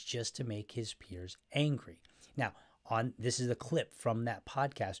is just to make his peers angry. Now, this is a clip from that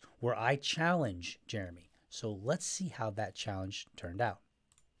podcast where I challenge Jeremy. So let's see how that challenge turned out.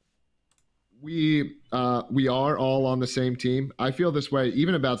 We are all on the same team. I feel this way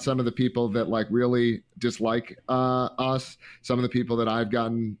even about some of the people that like really dislike us, some of the people that I've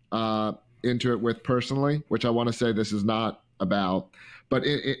gotten into it with personally, which I want to say this is not about, but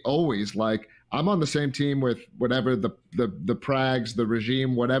it always like I'm on the same team with whatever the prags, the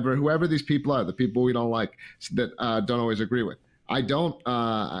regime, whoever these people are, the people we don't like, that don't always agree with. I don't.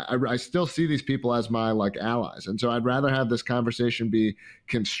 I still see these people as my like allies, and so I'd rather have this conversation be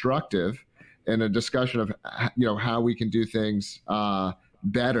constructive in a discussion of how we can do things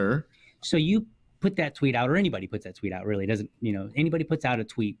better. So you put that tweet out, or anybody puts that tweet out, really doesn't, anybody puts out a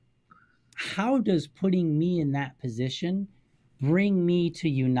tweet. How does putting me in that position bring me to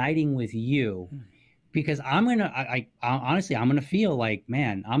uniting with you? Because honestly, I'm gonna feel like,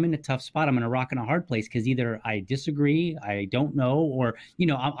 man, I'm in a tough spot. I'm in a rock and a hard place because either I disagree, I don't know, or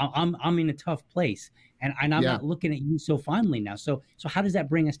I'm in a tough place, and I'm not looking at you so fondly now. So how does that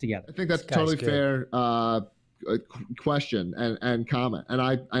bring us together? I think that's totally fair. Question and comment, and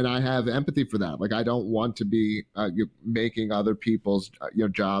I have empathy for that. Like, I don't want to be making other people's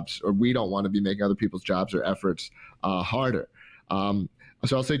jobs, or we don't want to be making other people's jobs or efforts harder.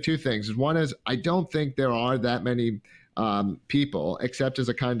 So I'll say two things. One is, I don't think there are that many people, except as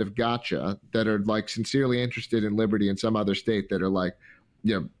a kind of gotcha, that are like sincerely interested in liberty in some other state, that are like,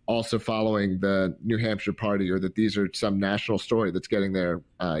 also following the New Hampshire party, or that these are some national story that's getting their,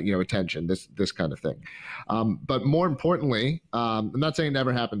 attention, this kind of thing. But more importantly, I'm not saying it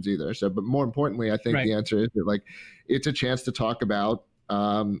never happens either. But more importantly, I think the answer is that, like, it's a chance to talk about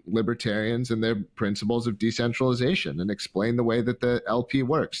libertarians and their principles of decentralization and explain the way that the LP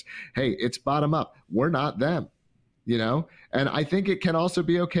works. Hey, it's bottom up. We're not them, and I think it can also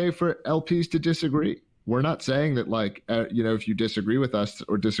be okay for LPs to disagree. We're not saying that, like, if you disagree with us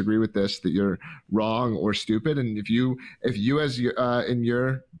or disagree with this, that you're wrong or stupid. And if you as in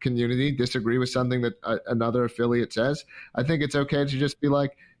your community disagree with something that another affiliate says, I think it's okay to just be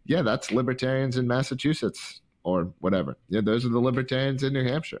like, yeah, that's libertarians in Massachusetts or whatever. Yeah, those are the libertarians in New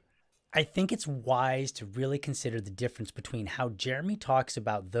Hampshire. I think it's wise to really consider the difference between how Jeremy talks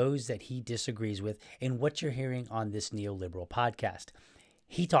about those that he disagrees with and what you're hearing on this Neoliberal podcast.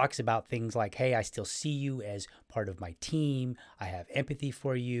 He talks about things like, hey, I still see you as part of my team. I have empathy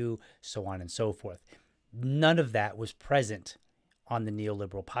for you, so on and so forth. None of that was present on the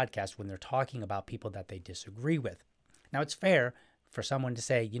Neoliberal podcast when they're talking about people that they disagree with. Now, it's fair for someone to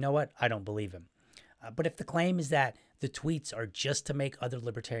say, you know what, I don't believe him. But if the claim is that the tweets are just to make other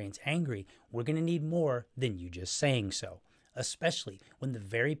libertarians angry, we're going to need more than you just saying so. Especially when the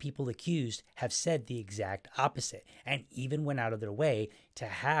very people accused have said the exact opposite and even went out of their way to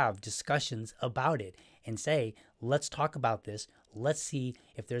have discussions about it and say, let's talk about this. Let's see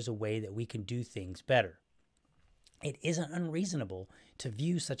if there's a way that we can do things better. It isn't unreasonable to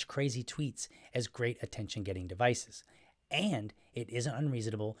view such crazy tweets as great attention-getting devices. And it isn't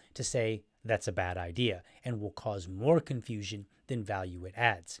unreasonable to say that's a bad idea and will cause more confusion than value it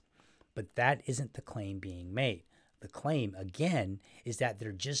adds. But that isn't the claim being made. The claim, again, is that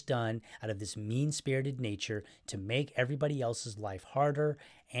they're just done out of this mean-spirited nature to make everybody else's life harder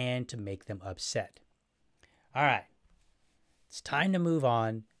and to make them upset. All right, it's time to move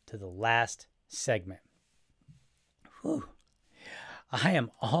on to the last segment. Whew. I'm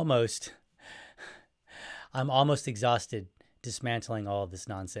almost exhausted dismantling all of this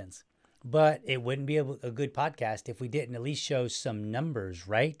nonsense. But it wouldn't be a good podcast if we didn't at least show some numbers,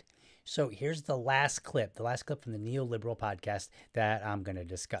 right? So here's the last clip from the Neoliberal Podcast that I'm going to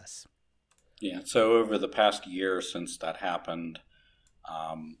discuss. Yeah, so over the past year since that happened,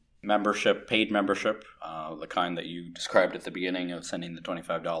 paid membership, the kind that you described at the beginning of sending the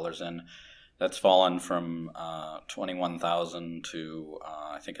 $25 in, that's fallen from 21,000 to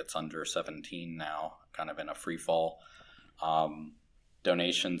I think it's under 17 now, kind of in a free fall.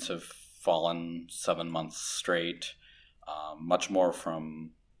 Donations have fallen 7 months straight, much more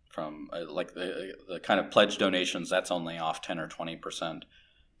from like the kind of pledge donations, that's only off 10 or 20%,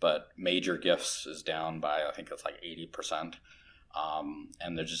 but major gifts is down by, I think it's like 80%.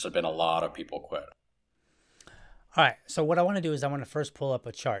 And there just have been a lot of people quit. All right, so what I want to do is I want to first pull up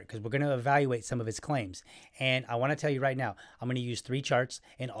a chart because we're going to evaluate some of his claims. And I want to tell you right now, I'm going to use 3 charts,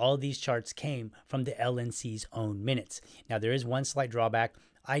 and all of these charts came from the LNC's own minutes. Now, there is one slight drawback.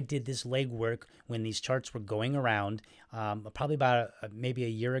 I did this legwork when these charts were going around, probably about maybe a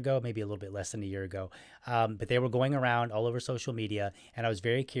year ago, maybe a little bit less than a year ago. But they were going around all over social media, and I was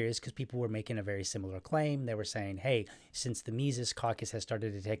very curious because people were making a very similar claim. They were saying, hey, since the Mises Caucus has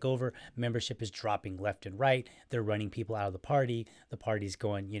started to take over, membership is dropping left and right. They're running people out of the party. The party's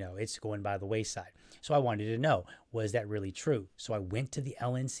going, it's going by the wayside. So I wanted to know, was that really true? So I went to the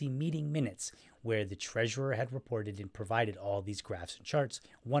LNC meeting minutes where the treasurer had reported and provided all these graphs and charts,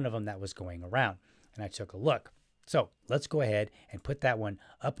 one of them that was going around. And I took a look. So let's go ahead and put that one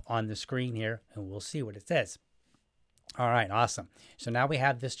up on the screen here, and we'll see what it says. All right, awesome. So now we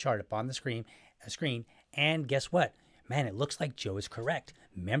have this chart up on the screen, and guess what? man, it looks like Joe is correct.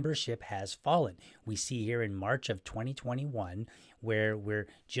 Membership has fallen. We see here in March of 2021 where we're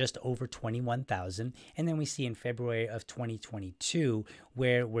just over 21,000. And then we see in February of 2022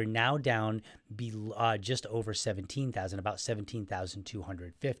 where we're now down just over 17,000, about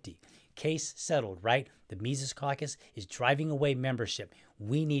 17,250. Case settled, right? The Mises Caucus is driving away membership.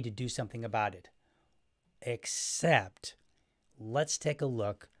 We need to do something about it. Except, let's take a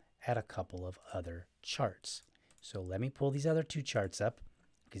look at a couple of other charts. So let me pull these other two charts up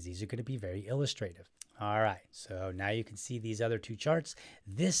because these are going to be very illustrative. All right, so now you can see these other two charts.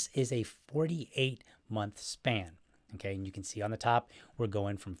 This is a 48-month span. Okay, and you can see on the top, we're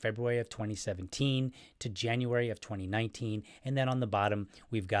going from February of 2017 to January of 2019. And then on the bottom,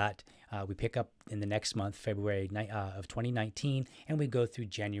 we've got, we pick up in the next month, February of 2019, and we go through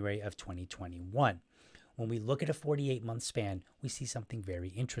January of 2021. When we look at a 48-month span, we see something very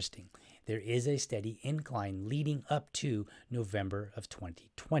interesting. There is a steady incline leading up to November of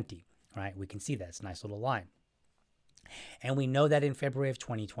 2020, right? We can see that. It's a nice little line. And we know that in February of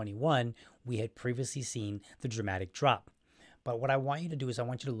 2021, we had previously seen the dramatic drop. But what I want you to do is I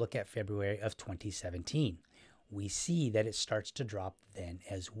want you to look at February of 2017. We see that it starts to drop then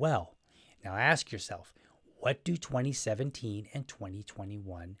as well. Now ask yourself, what do 2017 and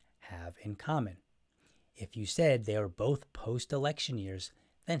 2021 have in common? If you said they are both post-election years,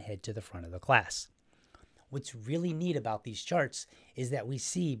 then head to the front of the class. What's really neat about these charts is that we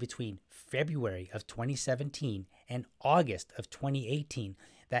see between February of 2017 and August of 2018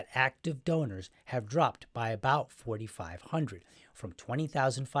 that active donors have dropped by about 4,500, from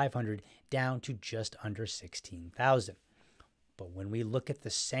 20,500 down to just under 16,000. But when we look at the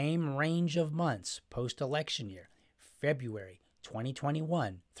same range of months post-election year, February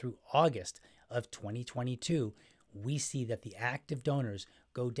 2021 through August of 2022, we see that the active donors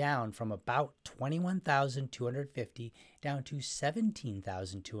go down from about 21,250 down to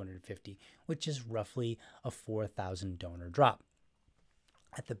 17,250, which is roughly a 4,000 donor drop.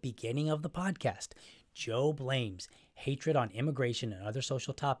 At the beginning of the podcast, Joe blames hatred on immigration and other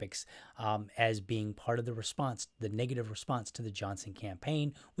social topics as being part of the response, the negative response to the Johnson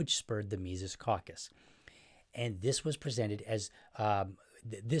campaign, which spurred the Mises Caucus. And this was presented as other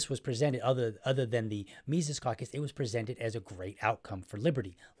than the Mises Caucus, it was presented as a great outcome for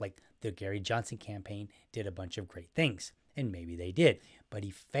liberty. Like the Gary Johnson campaign did a bunch of great things, and maybe they did. But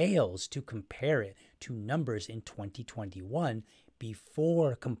he fails to compare it to numbers in 2021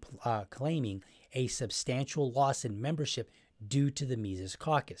 before claiming a substantial loss in membership due to the Mises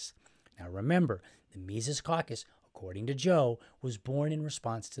Caucus. Now remember, the Mises Caucus, according to Joe, was born in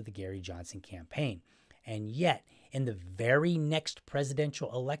response to the Gary Johnson campaign. And yet, in the very next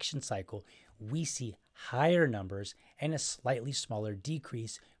presidential election cycle, we see higher numbers and a slightly smaller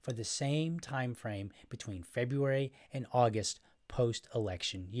decrease for the same time frame between February and August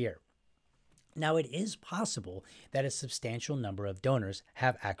post-election year. Now, it is possible that a substantial number of donors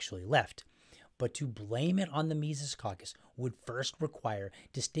have actually left, but to blame it on the Mises Caucus would first require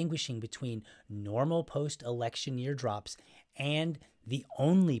distinguishing between normal post-election year drops and the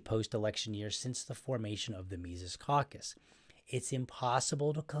only post-election year since the formation of the Mises Caucus. It's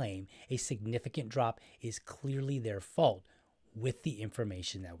impossible to claim a significant drop is clearly their fault with the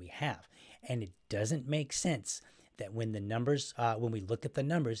information that we have. And it doesn't make sense that when the numbers, when we look at the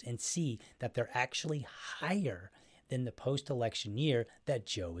numbers and see that they're actually higher than the post-election year that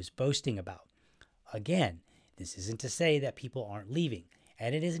Joe is boasting about. Again, this isn't to say that people aren't leaving,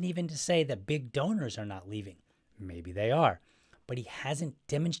 and it isn't even to say that big donors are not leaving. Maybe they are, but he hasn't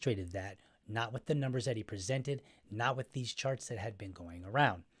demonstrated that, not with the numbers that he presented, not with these charts that had been going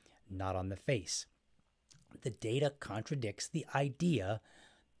around, not on the face. The data contradicts the idea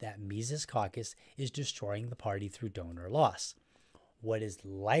that Mises Caucus is destroying the party through donor loss. What is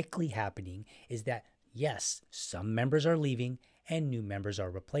likely happening is that, yes, some members are leaving and new members are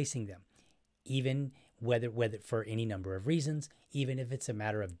replacing them, even whether for any number of reasons, even if it's a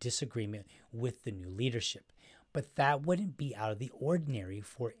matter of disagreement with the new leadership. But that wouldn't be out of the ordinary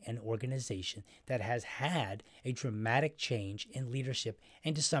for an organization that has had a dramatic change in leadership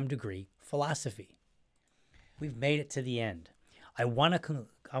and, to some degree, philosophy. We've made it to the end. I want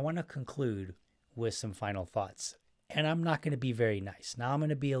to conclude with some final thoughts. And I'm not going to be very nice. Now I'm going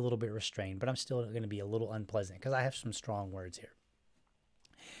to be a little bit restrained, but I'm still going to be a little unpleasant because I have some strong words here.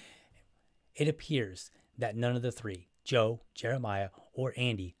 It appears that none of the three, Joe, Jeremiah, or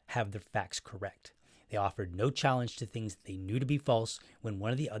Andy, have their facts correct. They offered no challenge to things they knew to be false when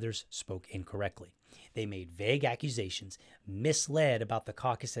one of the others spoke incorrectly. They made vague accusations, misled about the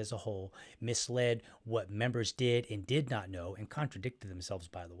caucus as a whole, misled what members did and did not know, and contradicted themselves,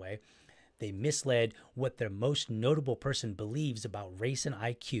 by the way. They misled what their most notable person believes about race and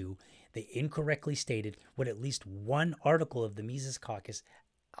IQ. They incorrectly stated what at least one article of the Mises Caucus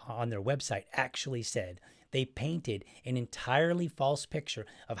on their website actually said. They painted an entirely false picture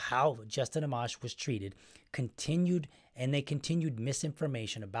of how Justin Amash was treated, continued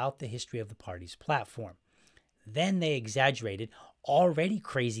misinformation about the history of the party's platform. Then they exaggerated already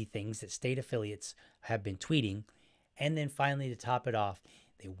crazy things that state affiliates have been tweeting. And then finally, to top it off,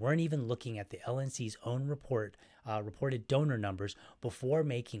 they weren't even looking at the LNC's own reported donor numbers before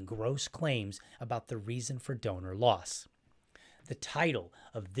making gross claims about the reason for donor loss. The title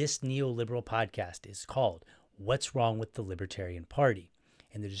of this neoliberal podcast is called What's Wrong with the Libertarian Party?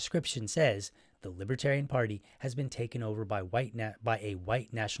 And the description says, the Libertarian Party has been taken over by a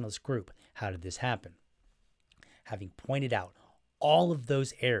white nationalist group. How did this happen? Having pointed out all of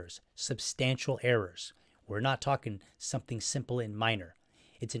those errors, substantial errors, we're not talking something simple and minor.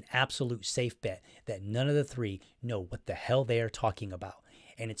 It's an absolute safe bet that none of the three know what the hell they are talking about.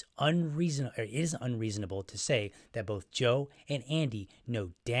 And it is unreasonable to say that both Joe and Andy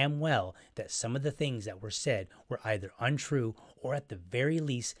know damn well that some of the things that were said were either untrue or at the very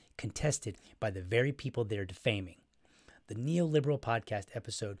least contested by the very people they're defaming. The Neoliberal Podcast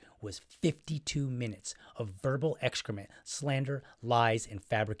episode was 52 minutes of verbal excrement, slander, lies, and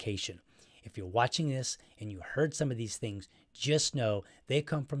fabrication. If you're watching this and you heard some of these things, just know they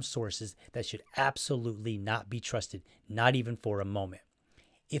come from sources that should absolutely not be trusted, not even for a moment.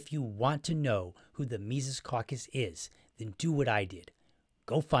 If you want to know who the Mises Caucus is, then do what I did.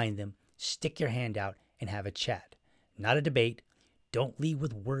 Go find them, stick your hand out, and have a chat. Not a debate. Don't lead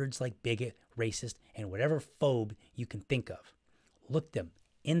with words like bigot, racist, and whatever phobe you can think of. Look them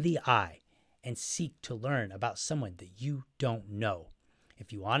in the eye and seek to learn about someone that you don't know.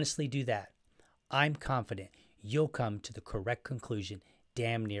 If you honestly do that, I'm confident you'll come to the correct conclusion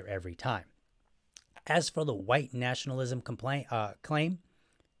damn near every time. As for the white nationalism claim,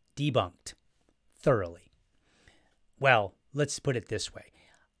 debunked thoroughly. Well, let's put it this way.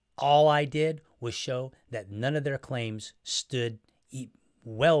 All I did was show that none of their claims stood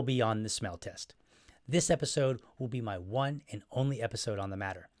well beyond the smell test. This episode will be my one and only episode on the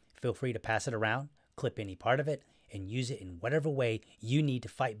matter. Feel free to pass it around, clip any part of it, and use it in whatever way you need to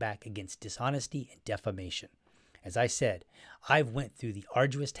fight back against dishonesty and defamation. As I said, I've went through the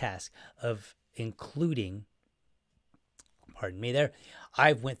arduous task of including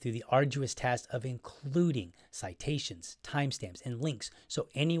citations, timestamps, and links so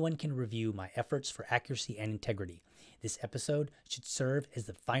anyone can review my efforts for accuracy and integrity. This episode should serve as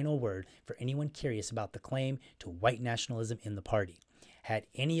the final word for anyone curious about the claim to white nationalism in the party. Had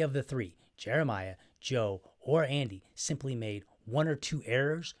any of the three, Jeremiah, Joe, or Andy, simply made one or two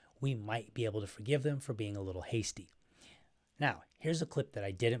errors, we might be able to forgive them for being a little hasty. Now, here's a clip that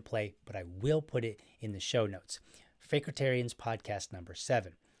I didn't play, but I will put it in the show notes. Fakertarians podcast number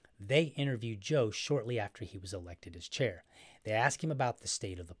 7. They interviewed Joe shortly after he was elected as chair. They asked him about the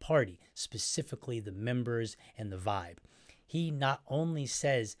state of the party, specifically the members and the vibe. He not only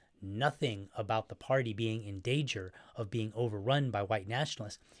says nothing about the party being in danger of being overrun by white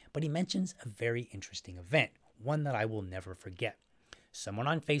nationalists, but he mentions a very interesting event, one that I will never forget. Someone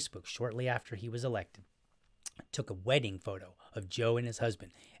on Facebook shortly after he was elected took a wedding photo of Joe and his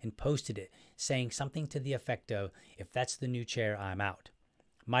husband and posted it, saying something to the effect of, "If that's the new chair, I'm out."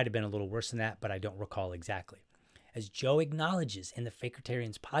 Might have been a little worse than that, but I don't recall exactly. As Joe acknowledges in the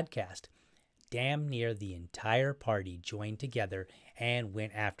Fakertarians podcast, damn near the entire party joined together and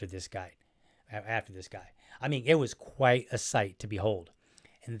went after this guy. I mean, it was quite a sight to behold.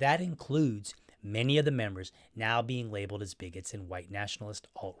 And that includes many of the members now being labeled as bigots and white nationalist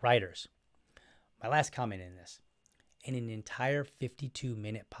alt-righters. My last comment in this. In an entire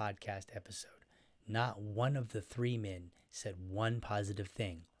 52-minute podcast episode, not one of the three men said one positive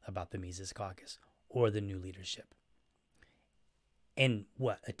thing about the Mises Caucus or the new leadership. In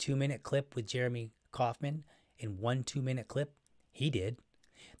a 2-minute clip with Jeremy Kaufman, in one 2-minute clip, he did.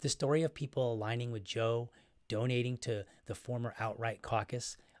 The story of people aligning with Joe, donating to the former outright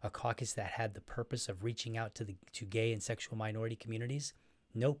caucus, a caucus that had the purpose of reaching out to gay and sexual minority communities?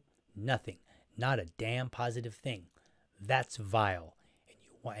 Nope, nothing. Not a damn positive thing. That's vile.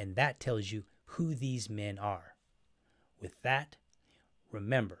 And that tells you who these men are. With that,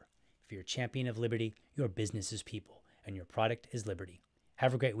 remember, if you're a champion of liberty, your business is people, and your product is liberty.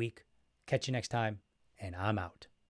 Have a great week. Catch you next time, and I'm out.